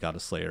basically took out a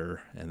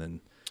Slayer, and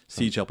then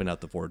Siege helping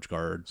out the Forge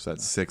Guard. So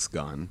that's 6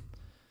 gone.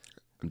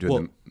 I'm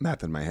doing the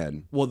math in my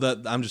head. Well,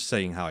 I'm just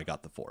saying how I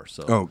got the 4.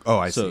 So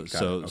I see.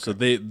 So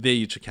they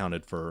each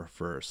accounted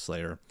for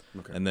Slayer,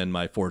 and then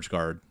my Forge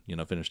Guard,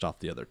 finished off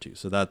the other 2.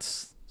 So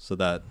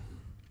that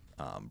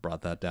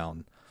brought that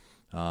down.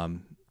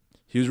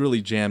 He was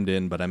really jammed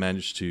in, but I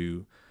managed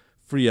to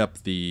free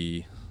up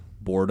the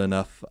board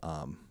enough.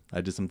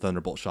 I did some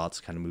Thunderbolt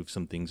shots, kind of moved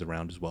some things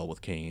around as well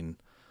with Kane.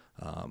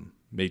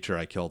 Made sure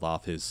I killed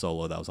off his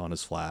solo that was on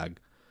his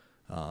flag.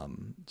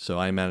 So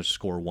I managed to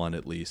score 1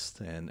 at least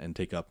and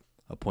take up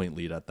a point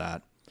lead at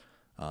that.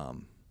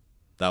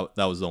 That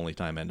was the only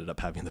time I ended up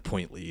having the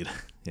point lead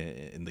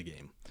in the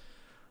game.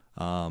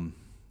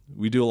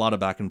 We do a lot of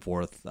back and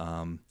forth.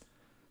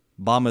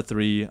 Bomba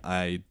 3,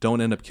 I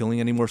don't end up killing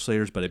any more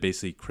Slayers, but I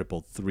basically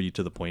crippled 3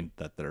 to the point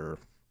that they're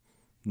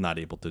not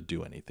able to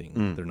do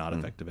anything. They're not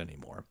effective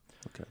anymore.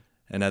 Okay.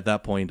 And at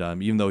that point,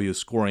 even though he was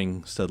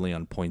scoring steadily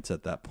on points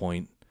at that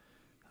point,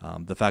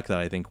 the fact that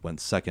I think went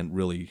second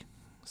really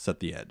set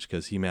the edge,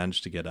 because he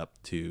managed to get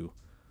up to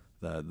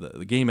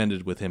the game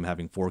ended with him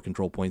having 4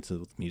 control points and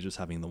with me just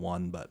having the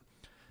 1. But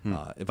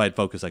if I'd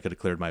focused, I could have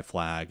cleared my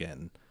flag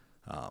and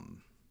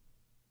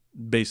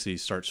basically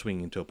start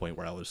swinging to a point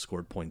where I would have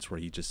scored points where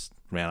he just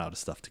ran out of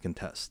stuff to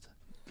contest.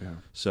 Yeah.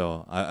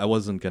 So I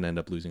wasn't going to end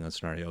up losing on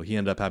scenario. He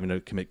ended up having to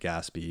commit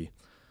Gatsby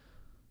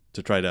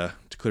to try to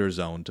clear his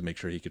zone to make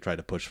sure he could try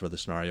to push for the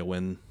scenario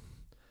win.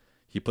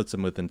 He puts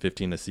him within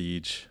 15 of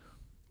siege,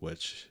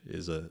 which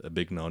is a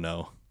big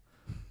no-no.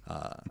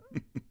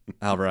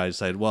 However, I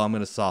decided, well, I'm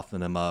going to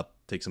soften him up,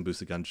 take some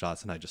boosted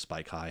gunshots, and I just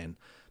spike high. And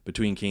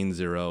between Kane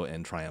 0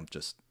 and Triumph,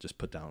 just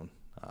put down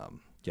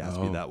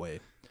Gatsby that way.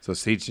 So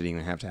Siege didn't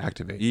even have to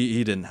activate.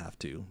 He didn't have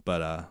to,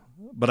 but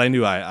I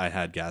knew I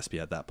had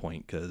Gatsby at that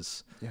point,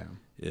 because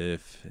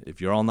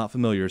if you're all not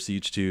familiar,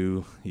 Siege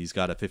 2, he's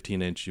got a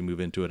 15-inch. You move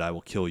into it, I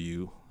will kill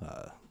you.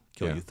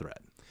 You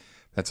threat.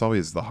 That's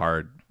always the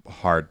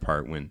hard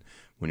part when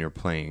you're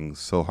playing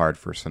so hard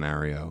for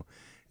scenario,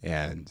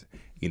 and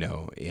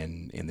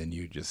and then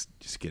you just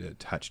get a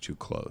touch too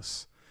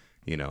close.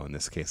 In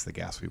this case, the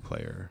Gatsby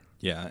player.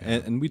 Yeah.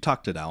 And we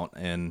talked it out,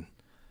 and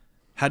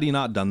had he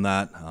not done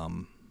that,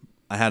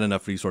 I had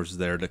enough resources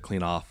there to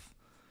clean off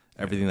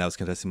everything that was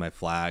contesting my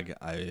flag.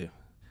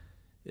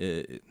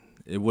 It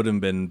wouldn't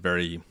have been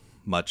very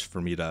much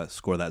for me to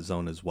score that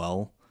zone as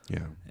well.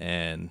 Yeah.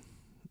 And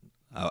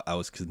I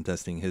was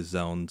contesting his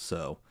zone,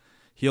 so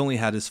he only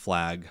had his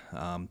flag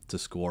to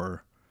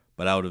score,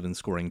 but I would have been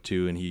scoring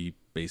 2, and he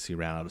basically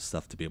ran out of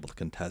stuff to be able to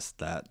contest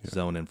that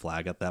zone and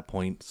flag at that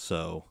point.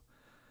 So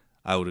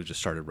I would have just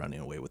started running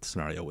away with the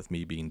scenario, with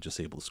me being just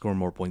able to score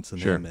more points than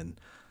him, and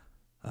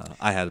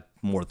I had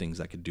more things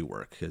that could do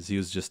work, because he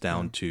was just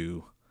down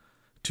to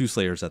 2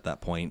 Slayers at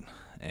that point,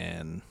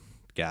 and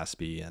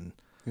Gatsby, and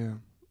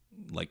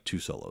like 2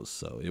 solos.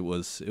 So it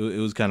was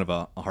kind of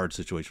a hard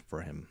situation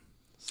for him.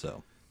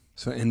 So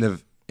end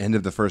of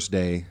the first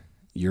day,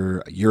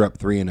 you're up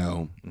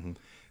 3-0.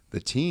 The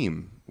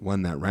team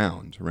won that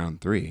round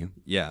 3.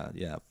 Yeah,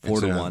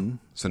 4-1.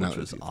 So now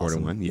it's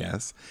 4-1.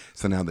 Yes.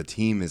 So now the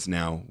team is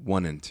now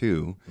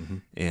 1-2,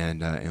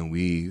 and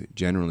we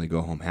generally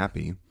go home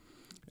happy.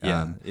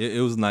 Yeah,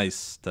 it was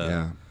nice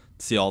to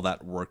see all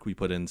that work we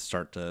put in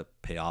start to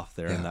pay off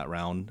there in that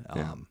round.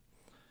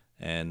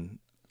 And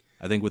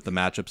I think with the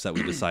matchups that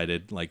we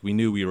decided, like, we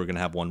knew we were going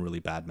to have one really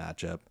bad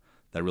matchup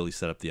that really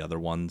set up the other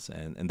ones,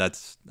 and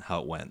that's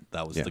how it went.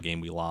 That was the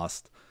game we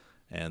lost,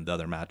 and the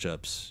other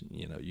matchups,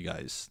 you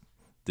guys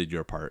did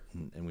your part,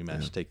 and we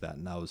managed to take that.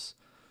 And I was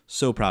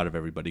so proud of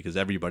everybody, because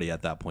everybody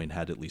at that point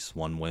had at least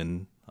 1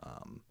 win.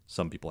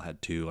 Some people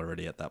had 2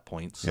 already at that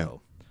point,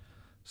 so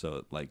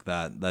like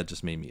that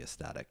just made me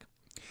ecstatic.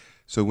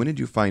 So when did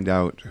you find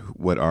out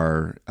what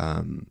our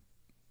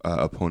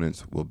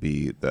opponents will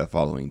be the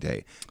following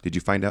day? Did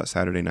you find out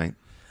Saturday night?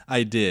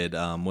 I did.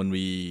 When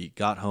we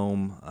got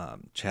home,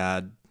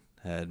 Chad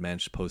had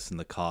managed to post in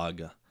the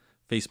COG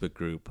Facebook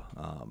group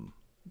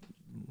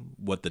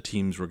what the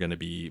teams were going to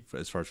be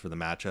as far as for the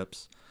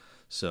matchups.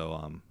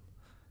 So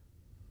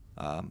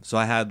so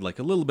I had like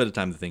a little bit of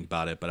time to think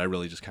about it, but I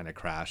really just kind of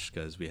crashed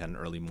because we had an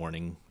early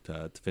morning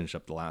to finish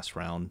up the last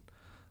round.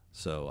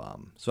 So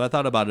so I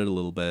thought about it a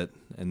little bit,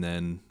 and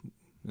then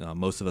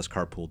most of us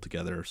carpooled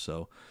together.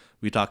 So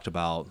we talked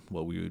about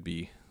what we would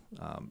be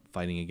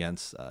fighting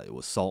against. It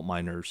was Salt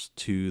Miners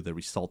 2, the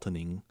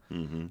Resaltening.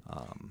 And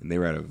they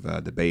were out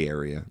of the Bay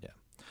Area. Yeah.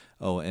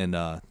 Oh,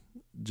 and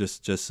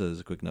just as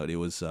a quick note, it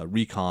was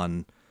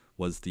Recon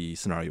was the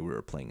scenario we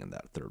were playing in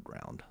that 3rd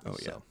round. Oh,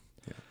 yeah.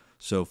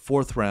 So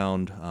 4th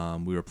round,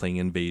 we were playing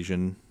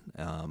Invasion.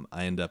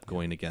 I ended up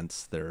going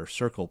against their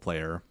Circle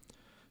player,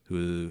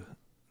 who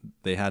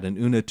they had an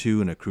Una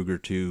 2 and a Kruger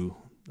 2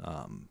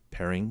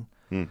 pairing.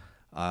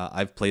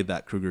 I've played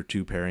that Kruger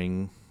 2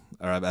 pairing,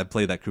 or I've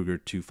played that Kruger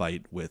 2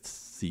 fight with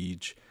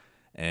Siege,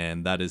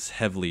 and that is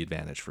heavily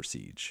advantage for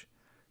Siege,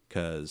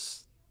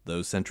 because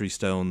those Sentry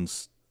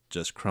Stones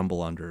just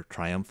crumble under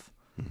Triumph,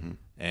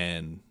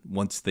 and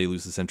once they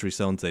lose the Sentry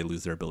Stones, they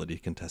lose their ability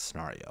to contest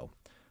scenario.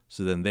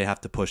 So then they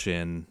have to push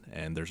in,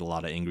 and there's a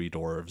lot of angry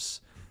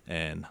dwarves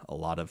and a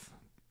lot of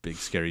big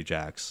scary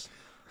jacks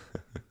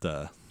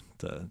to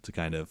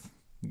kind of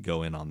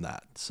go in on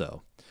that.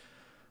 So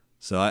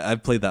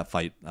I've played that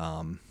fight.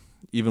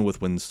 Even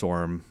with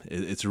Windstorm,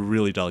 it's a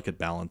really delicate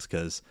balance,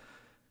 because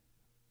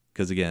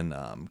again,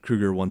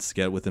 Kruger wants to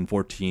get within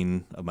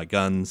 14 of my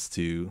guns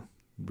to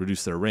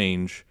reduce their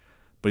range,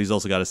 but he's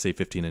also got to stay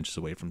 15 inches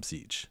away from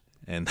Siege,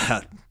 and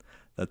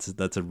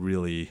that's a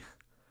really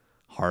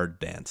hard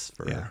dance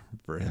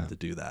for him to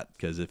do that,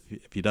 because if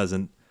he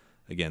doesn't,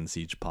 again,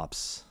 Siege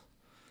pops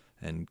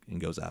and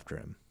goes after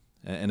him.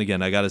 And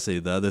again, I got to say,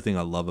 the other thing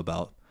I love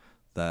about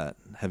that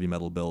heavy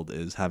metal build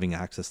is having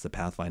access to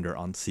Pathfinder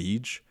on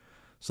Siege.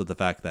 So the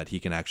fact that he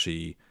can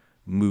actually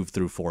move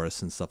through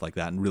forests and stuff like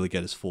that and really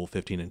get his full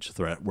 15-inch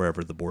threat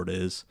wherever the board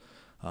is,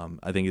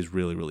 I think is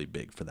really, really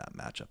big for that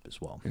matchup as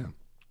well. Yeah.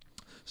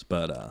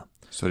 But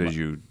So did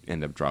you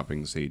end up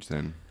dropping Siege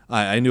then?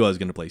 I knew I was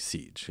going to play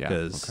Siege Yeah,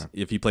 because okay.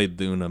 if he played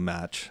the Una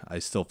match, I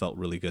still felt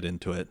really good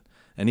into it.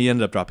 And he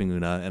ended up dropping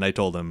Una, and I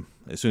told him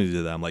as soon as he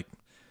did that, I'm like,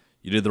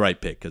 you did the right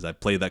pick because I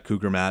played that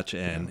Cougar match,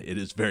 and it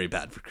is very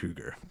bad for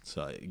Cougar.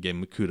 So I gave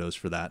him kudos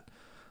for that.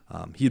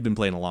 He had been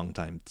playing a long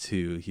time,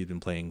 too. He'd been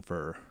playing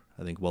for,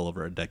 I think, well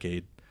over a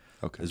decade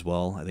as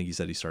well. I think he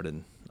said he started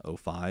in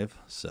 2005,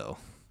 so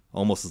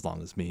almost as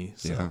long as me.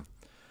 So.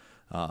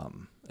 Yeah.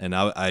 And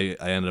I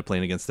ended up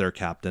playing against their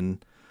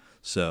captain,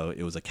 so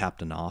it was a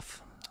captain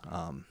off.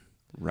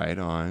 Right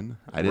on.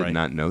 I did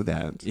not know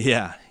that.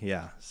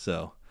 Yeah.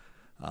 So,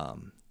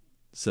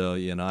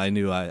 I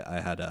knew I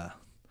had a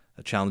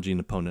challenging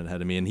opponent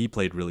ahead of me, and he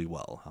played really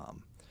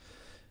well.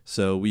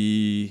 So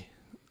we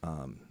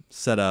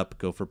set up,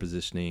 go for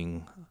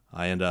positioning.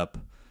 I end up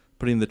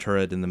putting the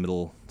turret in the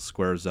middle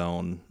square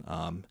zone.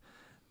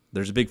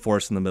 There's a big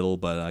forest in the middle,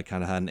 but I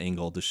kind of had an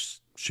angle to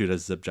shoot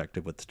as the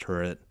objective with the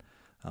turret.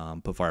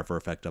 Put fire for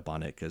effect up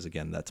on it because,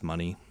 again, that's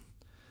money.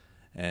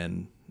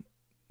 And,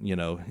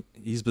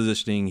 he's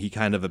positioning. He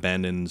kind of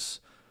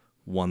abandons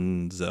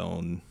one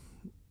zone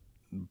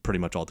pretty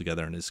much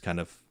altogether and is kind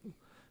of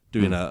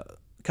doing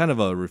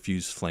a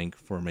refused flank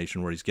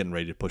formation where he's getting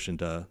ready to push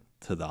into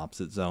the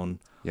opposite zone.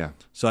 Yeah.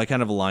 So I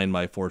kind of aligned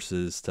my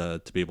forces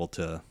to be able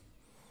to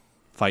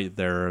fight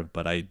there,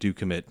 but I do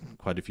commit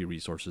quite a few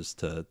resources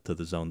to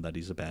the zone that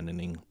he's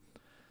abandoning.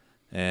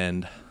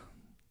 And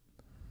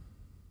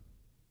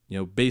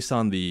based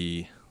on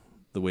the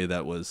way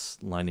that was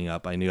lining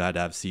up, I knew I had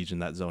to have Siege in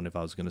that zone if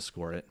I was going to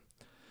score it.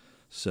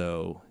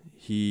 So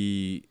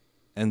he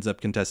ends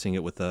up contesting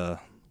it with a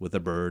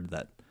bird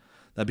that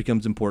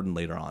becomes important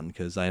later on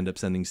because I end up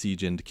sending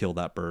Siege in to kill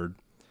that bird.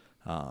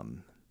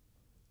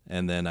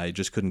 And then I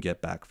just couldn't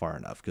get back far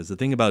enough because the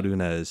thing about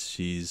Una is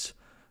she's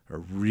a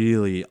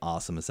really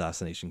awesome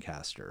assassination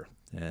caster.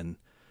 And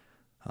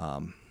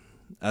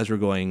as we're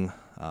going,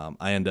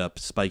 I end up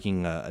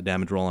spiking a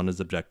damage roll on his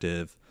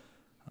objective.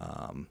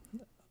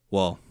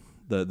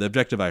 The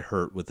objective I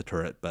hurt with the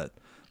turret, but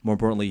more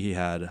importantly, he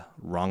had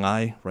wrong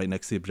eye right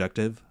next to the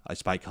objective. I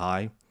spike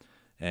high,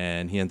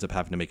 and he ends up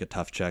having to make a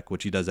tough check,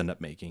 which he does end up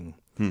making.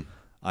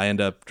 I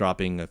end up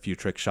dropping a few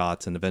trick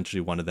shots, and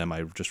eventually one of them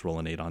I just roll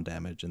an 8 on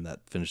damage, and that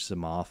finishes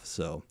him off.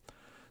 So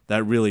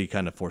that really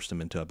kind of forced him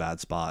into a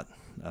bad spot,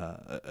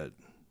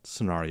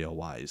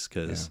 scenario-wise,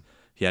 because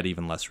he had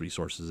even less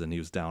resources, and he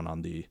was down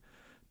on the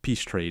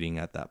peace trading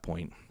at that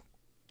point.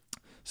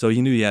 So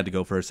he knew he had to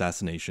go for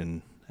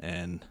assassination,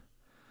 and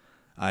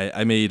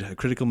I made a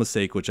critical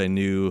mistake, which I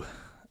knew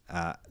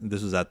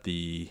this was at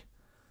the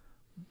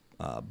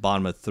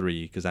bottom of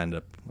 3, because I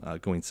ended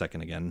up going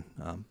second again.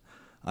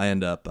 I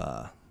end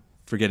up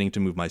forgetting to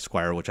move my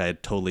Squire, which I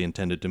had totally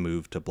intended to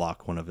move to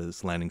block one of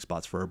his landing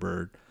spots for a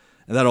bird,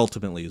 and that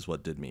ultimately is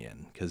what did me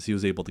in, because he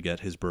was able to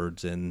get his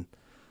birds in.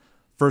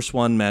 First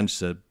one managed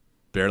to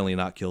barely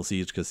not kill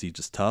Siege because Siege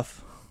is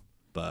tough,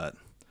 but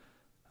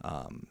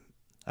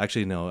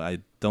actually, no, I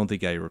don't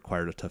think I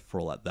required a tough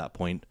roll at that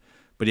point.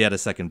 But he had a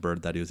second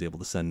bird that he was able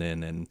to send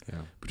in. And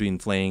between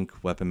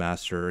Flank, Weapon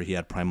Master, he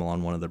had Primal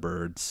on one of the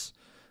birds.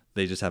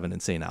 They just have an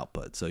insane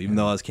output. So even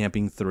though I was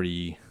camping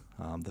 3,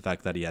 the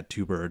fact that he had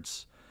 2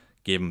 birds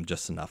gave him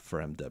just enough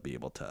for him to be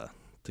able to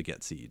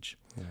get Siege.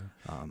 Yeah.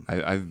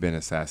 I've been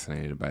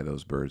assassinated by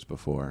those birds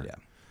before.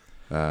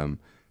 Yeah.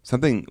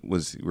 Something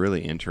was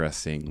really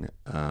interesting.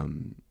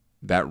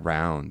 That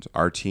round,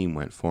 our team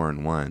went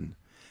 4-1.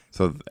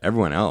 So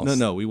everyone else.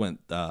 No, we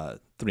went 3-2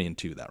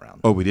 that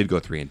round. Oh, we did go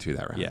 3-2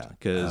 that round. Yeah,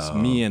 because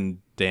me and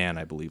Dan,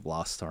 I believe,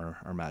 lost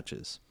our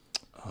matches.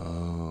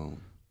 Oh.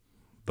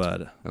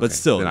 But Okay.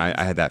 still. Then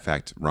I had that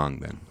fact wrong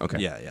then. Okay.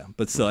 Yeah.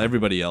 But still,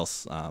 everybody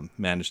else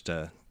managed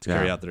to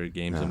carry out their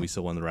games, and we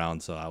still won the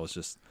round. So I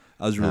was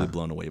really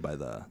blown away by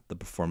the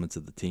performance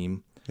of the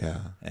team.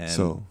 Yeah. And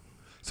so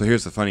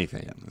here's the funny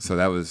thing. Yeah. So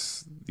that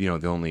was, the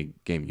only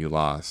game you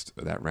lost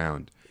that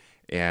round.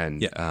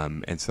 And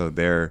so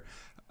there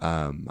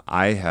I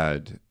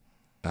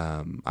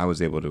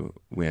was able to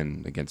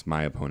win against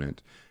my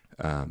opponent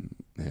in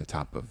a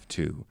top of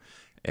 2.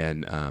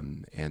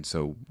 And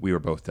so we were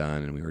both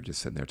done, and we were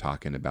just sitting there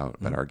talking about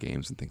our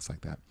games and things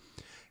like that.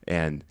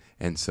 And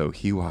so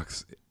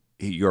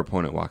your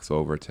opponent walks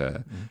over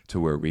to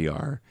where we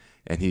are,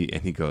 and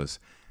he goes,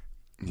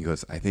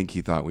 I think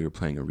he thought we were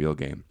playing a real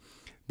game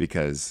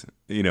because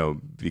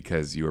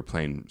you were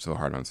playing so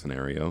hard on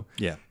scenario.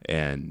 Yeah.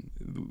 And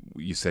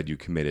you said you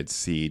committed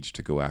Siege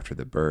to go after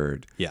the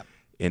bird. Yeah.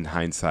 In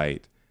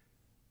hindsight,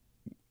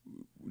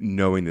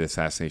 knowing that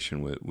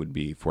assassination would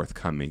be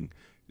forthcoming,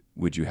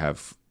 would you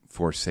have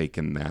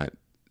forsaken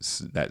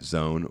that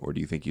zone, or do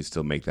you think you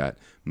still make that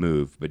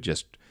move, but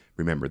just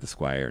remember the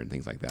Squire and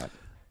things like that?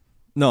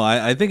 No,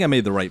 I think I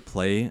made the right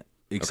play,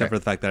 except for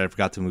the fact that I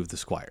forgot to move the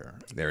Squire.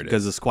 There it is.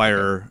 Because the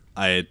Squire,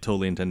 I had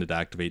totally intended to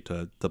activate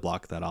to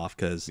block that off,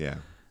 because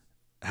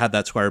had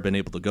that Squire been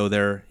able to go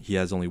there, he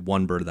has only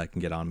 1 bird that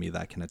can get on me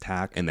that can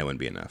attack. And that wouldn't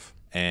be enough.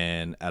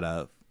 And at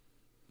a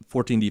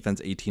 14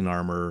 defense, 18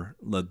 armor,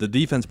 the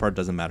defense part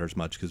doesn't matter as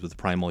much, because with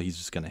Primal, he's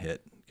just going to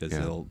hit, because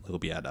he'll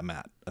be at a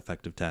mat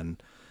effective 10.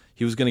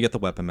 He was going to get the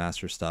Weapon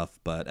Master stuff,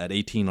 but at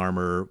 18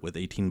 armor with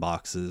 18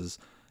 boxes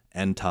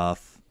and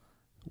tough,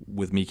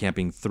 with me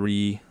camping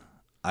 3,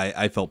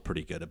 I felt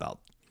pretty good about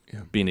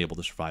being able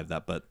to survive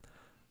that. But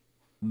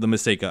the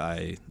mistake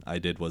I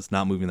did was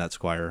not moving that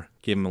Squire,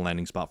 gave him a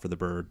landing spot for the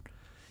bird.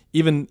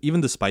 Even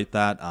despite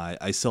that,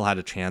 I still had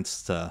a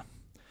chance to,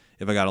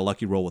 if I got a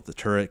lucky roll with the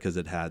turret, because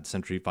it had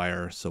sentry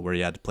fire, so where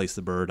you had to place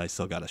the bird, I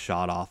still got a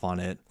shot off on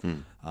it.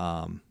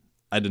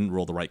 I didn't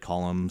roll the right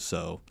column,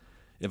 so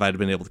if I'd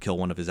been able to kill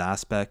one of his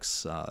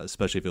aspects,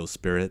 especially if it was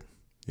spirit,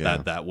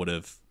 that would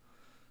have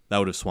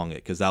swung it,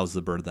 because that was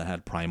the bird that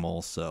had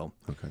primal. So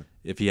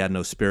if he had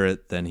no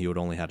spirit, then he would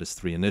only had his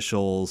 3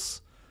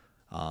 initials.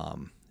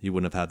 He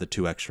wouldn't have had the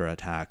 2 extra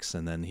attacks,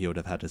 and then he would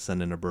have had to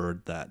send in a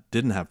bird that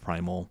didn't have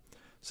primal.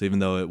 So even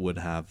though it would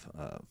have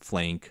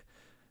flank,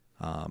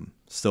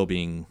 still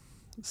being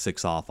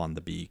 6 off on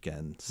the beak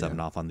and 7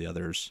 off on the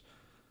others,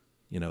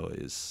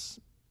 is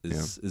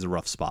a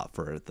rough spot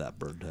for that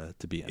bird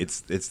to be in.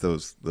 It's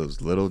those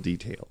little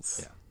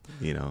details,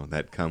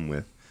 that come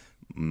with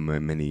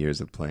many years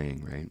of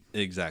playing, right?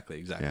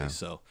 Exactly. Yeah.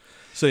 So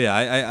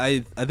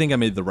I think I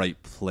made the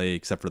right play,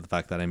 except for the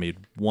fact that I made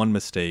one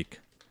mistake,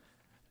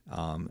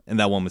 and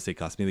that one mistake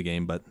cost me the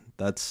game. But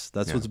that's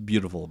what's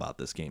beautiful about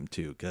this game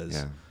too,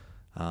 because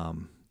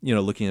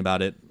looking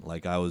about it,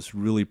 like, I was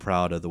really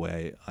proud of the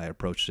way I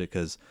approached it,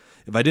 because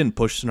if I didn't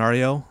push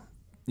scenario,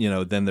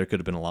 then there could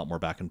have been a lot more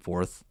back and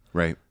forth.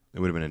 Right. It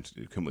would have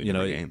been a completely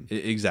different game.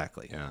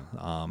 Exactly.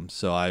 Yeah.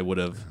 So I would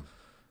have.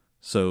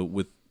 So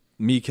with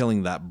me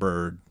killing that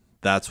bird,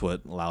 that's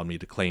what allowed me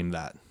to claim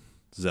that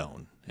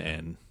zone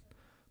and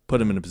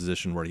put him in a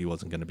position where he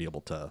wasn't going to be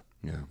able to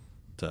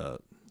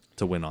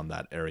win on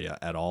that area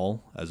at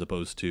all, as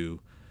opposed to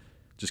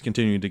just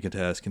continuing to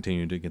contest,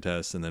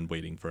 and then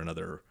waiting for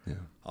another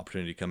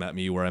opportunity to come at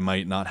me where I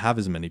might not have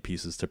as many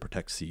pieces to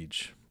protect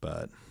siege.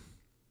 But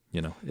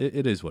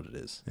it is what it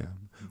is. Yeah.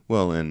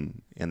 Well,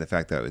 and the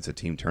fact that it's a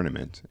team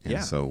tournament,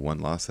 and so one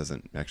loss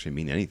doesn't actually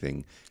mean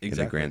anything in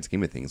the grand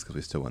scheme of things, because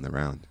we still won the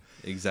round.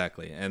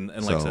 Exactly. And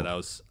like I said, I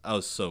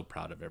was so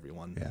proud of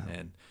everyone. Yeah.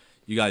 And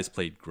you guys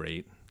played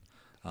great.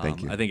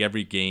 Thank you. I think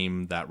every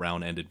game that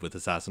round ended with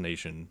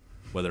assassination,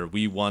 whether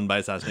we won by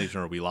assassination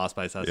or we lost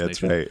by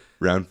assassination. That's right.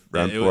 Round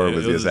 4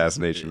 was the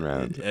assassination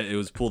round. It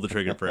was pull the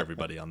trigger for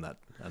everybody on that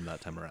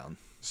time around.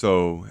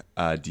 So,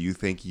 do you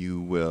think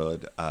you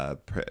would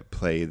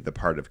play the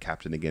part of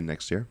captain again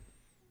next year?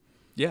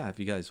 Yeah, if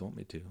you guys want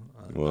me to.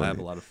 I have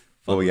a lot of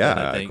fun. Oh,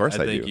 yeah, of course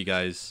I do. You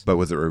guys. But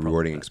was it a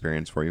rewarding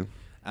experience for you?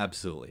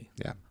 Absolutely.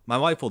 Yeah. My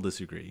wife will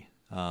disagree.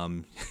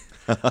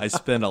 I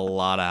spend a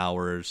lot of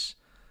hours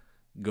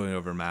going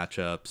over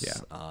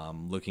matchups,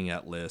 looking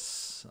at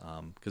lists,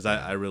 because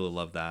I really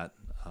love that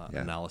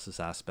analysis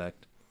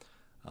aspect.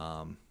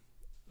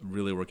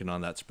 Really working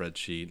on that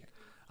spreadsheet.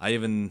 I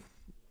even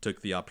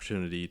took the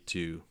opportunity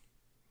to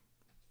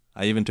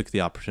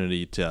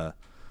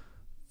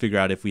figure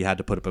out if we had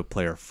to put up a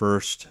player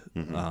first,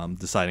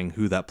 deciding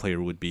who that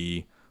player would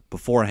be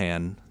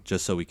beforehand,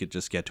 just so we could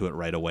just get to it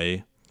right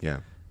away.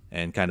 Yeah.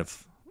 And kind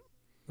of,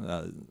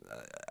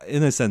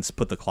 in a sense,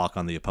 put the clock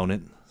on the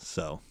opponent.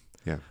 So,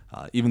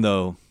 even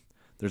though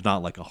there's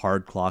not like a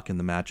hard clock in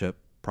the matchup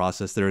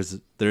process, there's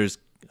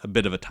a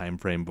bit of a time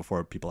frame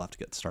before people have to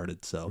get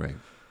started. So,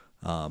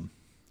 our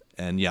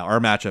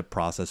matchup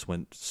process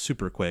went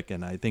super quick,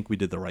 and I think we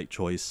did the right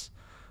choice.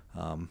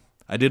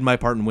 I did my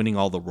part in winning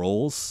all the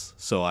rolls,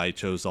 so I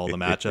chose all the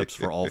matchups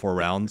for all 4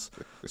 rounds.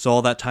 So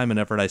all that time and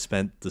effort I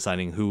spent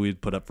deciding who we'd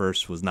put up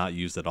first was not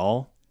used at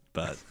all,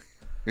 but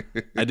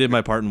I did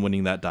my part in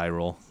winning that die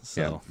roll.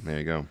 So yeah, there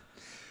you go.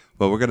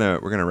 Well, we're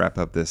gonna wrap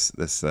up this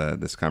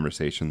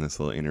conversation, this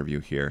little interview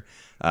here.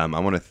 I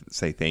want to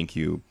say thank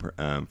you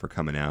for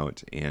coming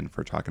out and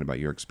for talking about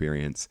your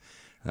experience.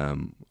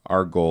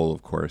 Our goal,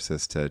 of course,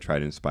 is to try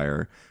to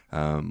inspire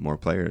more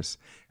players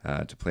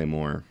to play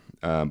more.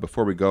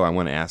 Before we go, I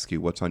want to ask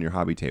you, what's on your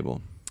hobby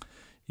table?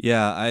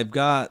 Yeah, I've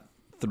got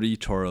 3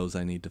 Toros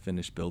I need to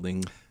finish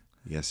building.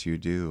 Yes, you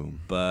do.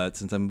 But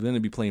since I'm going to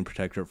be playing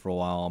Protectorate for a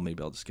while,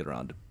 maybe I'll just get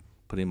around to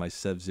putting my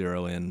Sev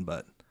Zero in.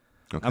 But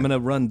I'm going to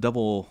run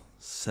double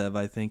Sev,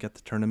 I think, at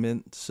the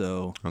tournament.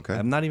 So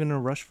I'm not even in a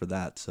rush for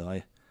that.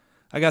 So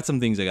I got some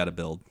things I got to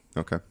build.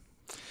 Okay.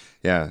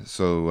 Yeah,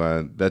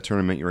 so that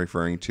tournament you're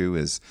referring to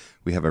is,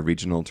 we have a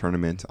regional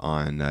tournament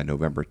on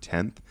November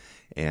 10th,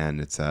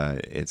 and it's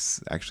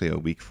actually a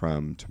week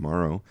from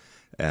tomorrow.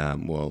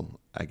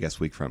 I guess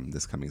week from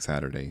this coming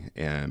Saturday,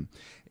 and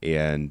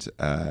it's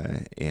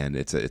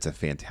a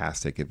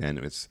fantastic event.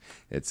 It's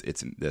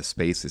the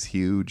space is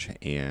huge,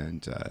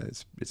 and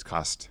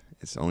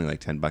it's only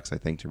like $10, I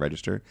think, to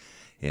register,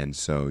 and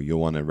so you'll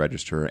want to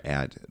register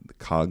at the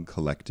Cog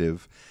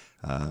Collective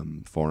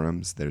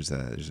forums. There's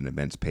an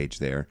events page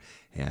there,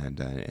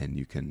 and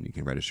you can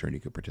register and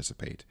you can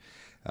participate.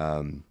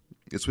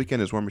 This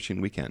weekend is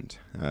Warmachine weekend.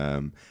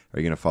 Are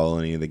you going to follow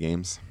any of the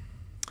games?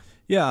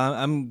 Yeah,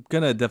 I'm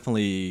gonna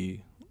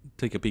definitely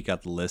take a peek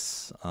at the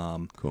lists.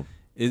 Cool.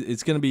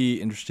 It's gonna be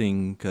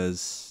interesting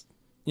because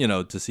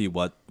to see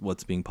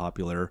what's being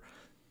popular.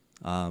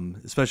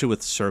 Especially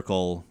with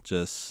Circle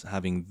just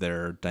having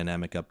their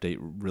dynamic update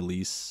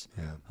release.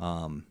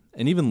 Yeah.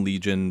 And even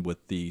Legion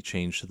with the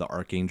change to the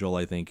Archangel,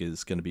 I think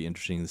is going to be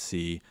interesting to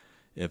see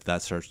if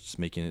that starts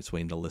making its way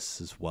into lists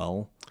as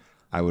well.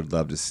 I would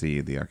love to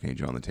see the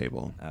Archangel on the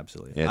table.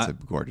 Absolutely. It's a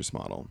gorgeous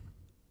model.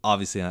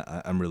 Obviously,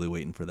 I'm really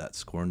waiting for that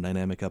Scorn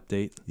dynamic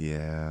update.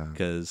 Yeah.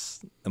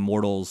 Because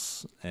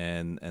Immortals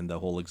and the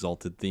whole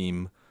Exalted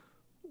theme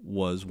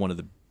was one of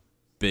the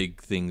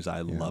big things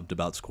I loved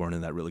about Scorn,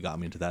 and that really got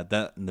me into that.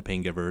 That and the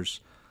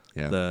Paingivers.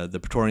 Yeah. The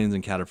Praetorians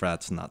and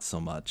Cataphracts, not so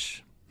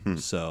much.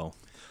 So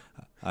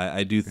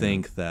I do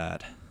think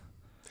that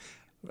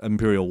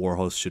Imperial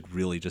Warhost should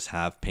really just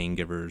have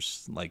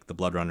Paingivers, like the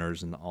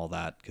Bloodrunners and all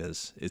that,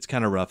 because it's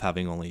kind of rough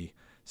having only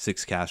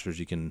 6 casters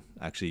you can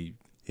actually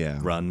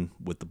run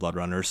with the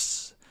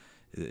Bloodrunners.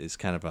 It's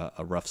kind of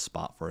a rough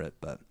spot for it,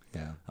 but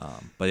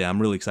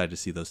I'm really excited to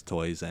see those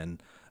toys,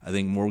 and I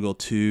think Morgul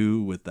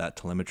 2 with that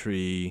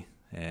telemetry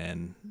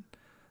and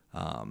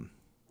that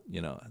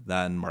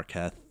and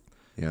Marquette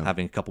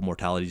having a couple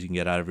mortalities you can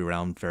get out every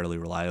round fairly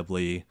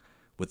reliably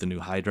with the new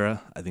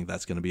Hydra, I think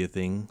that's going to be a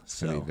thing.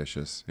 It's going to be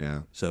vicious,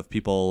 yeah. So if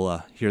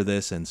people hear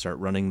this and start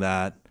running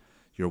that,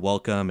 you're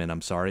welcome, and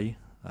I'm sorry,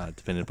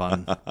 depending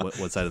upon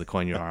what side of the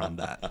coin you are on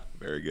that.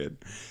 Very good.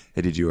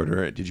 Hey, did you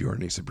order it? Did you order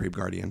any Supreme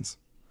Guardians?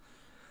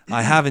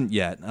 I haven't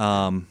yet.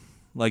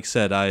 Like I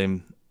said,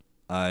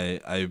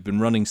 I've been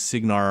running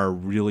Signar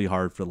really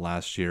hard for the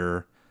last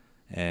year,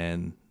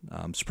 and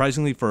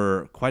surprisingly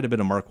for quite a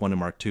bit of Mark 1 and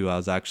Mark 2, I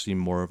was actually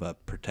more of a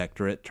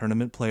Protectorate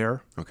tournament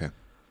player. Okay.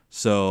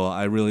 So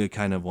I really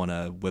kind of want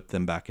to whip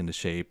them back into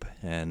shape,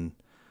 and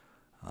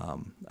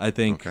I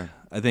think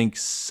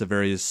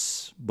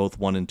Severius both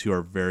 1 and 2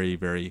 are very,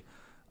 very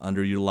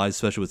underutilized,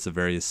 especially with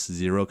Severius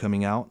 0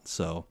 coming out.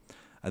 So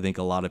I think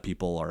a lot of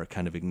people are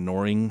kind of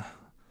ignoring,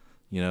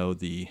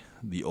 the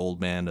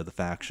old man of the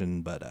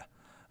faction, but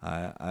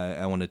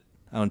I want to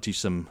teach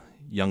some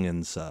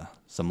youngins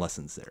some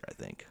lessons there, I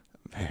think.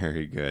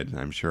 Very good.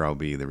 I'm sure I'll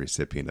be the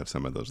recipient of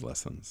some of those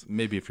lessons.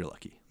 Maybe if you're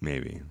lucky.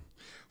 Maybe.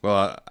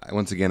 Well,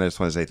 once again, I just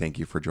want to say thank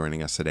you for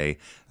joining us today.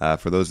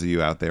 For those of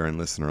you out there in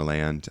listener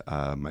land,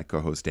 my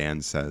co-host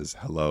Dan says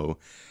hello.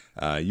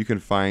 You can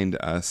find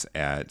us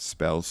at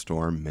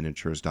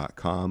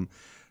spellstormminiatures.com.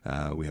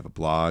 We have a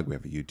blog, we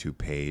have a YouTube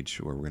page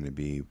where we're going to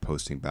be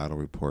posting battle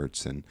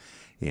reports and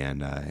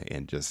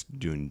just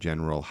doing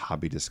general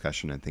hobby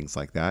discussion and things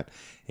like that.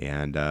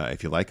 And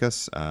if you like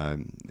us,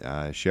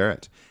 share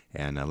it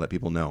and let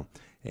people know.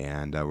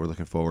 And we're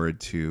looking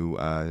forward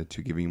to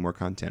giving you more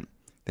content.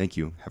 Thank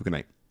you. Have a good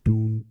night.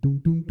 Bum,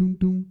 bum.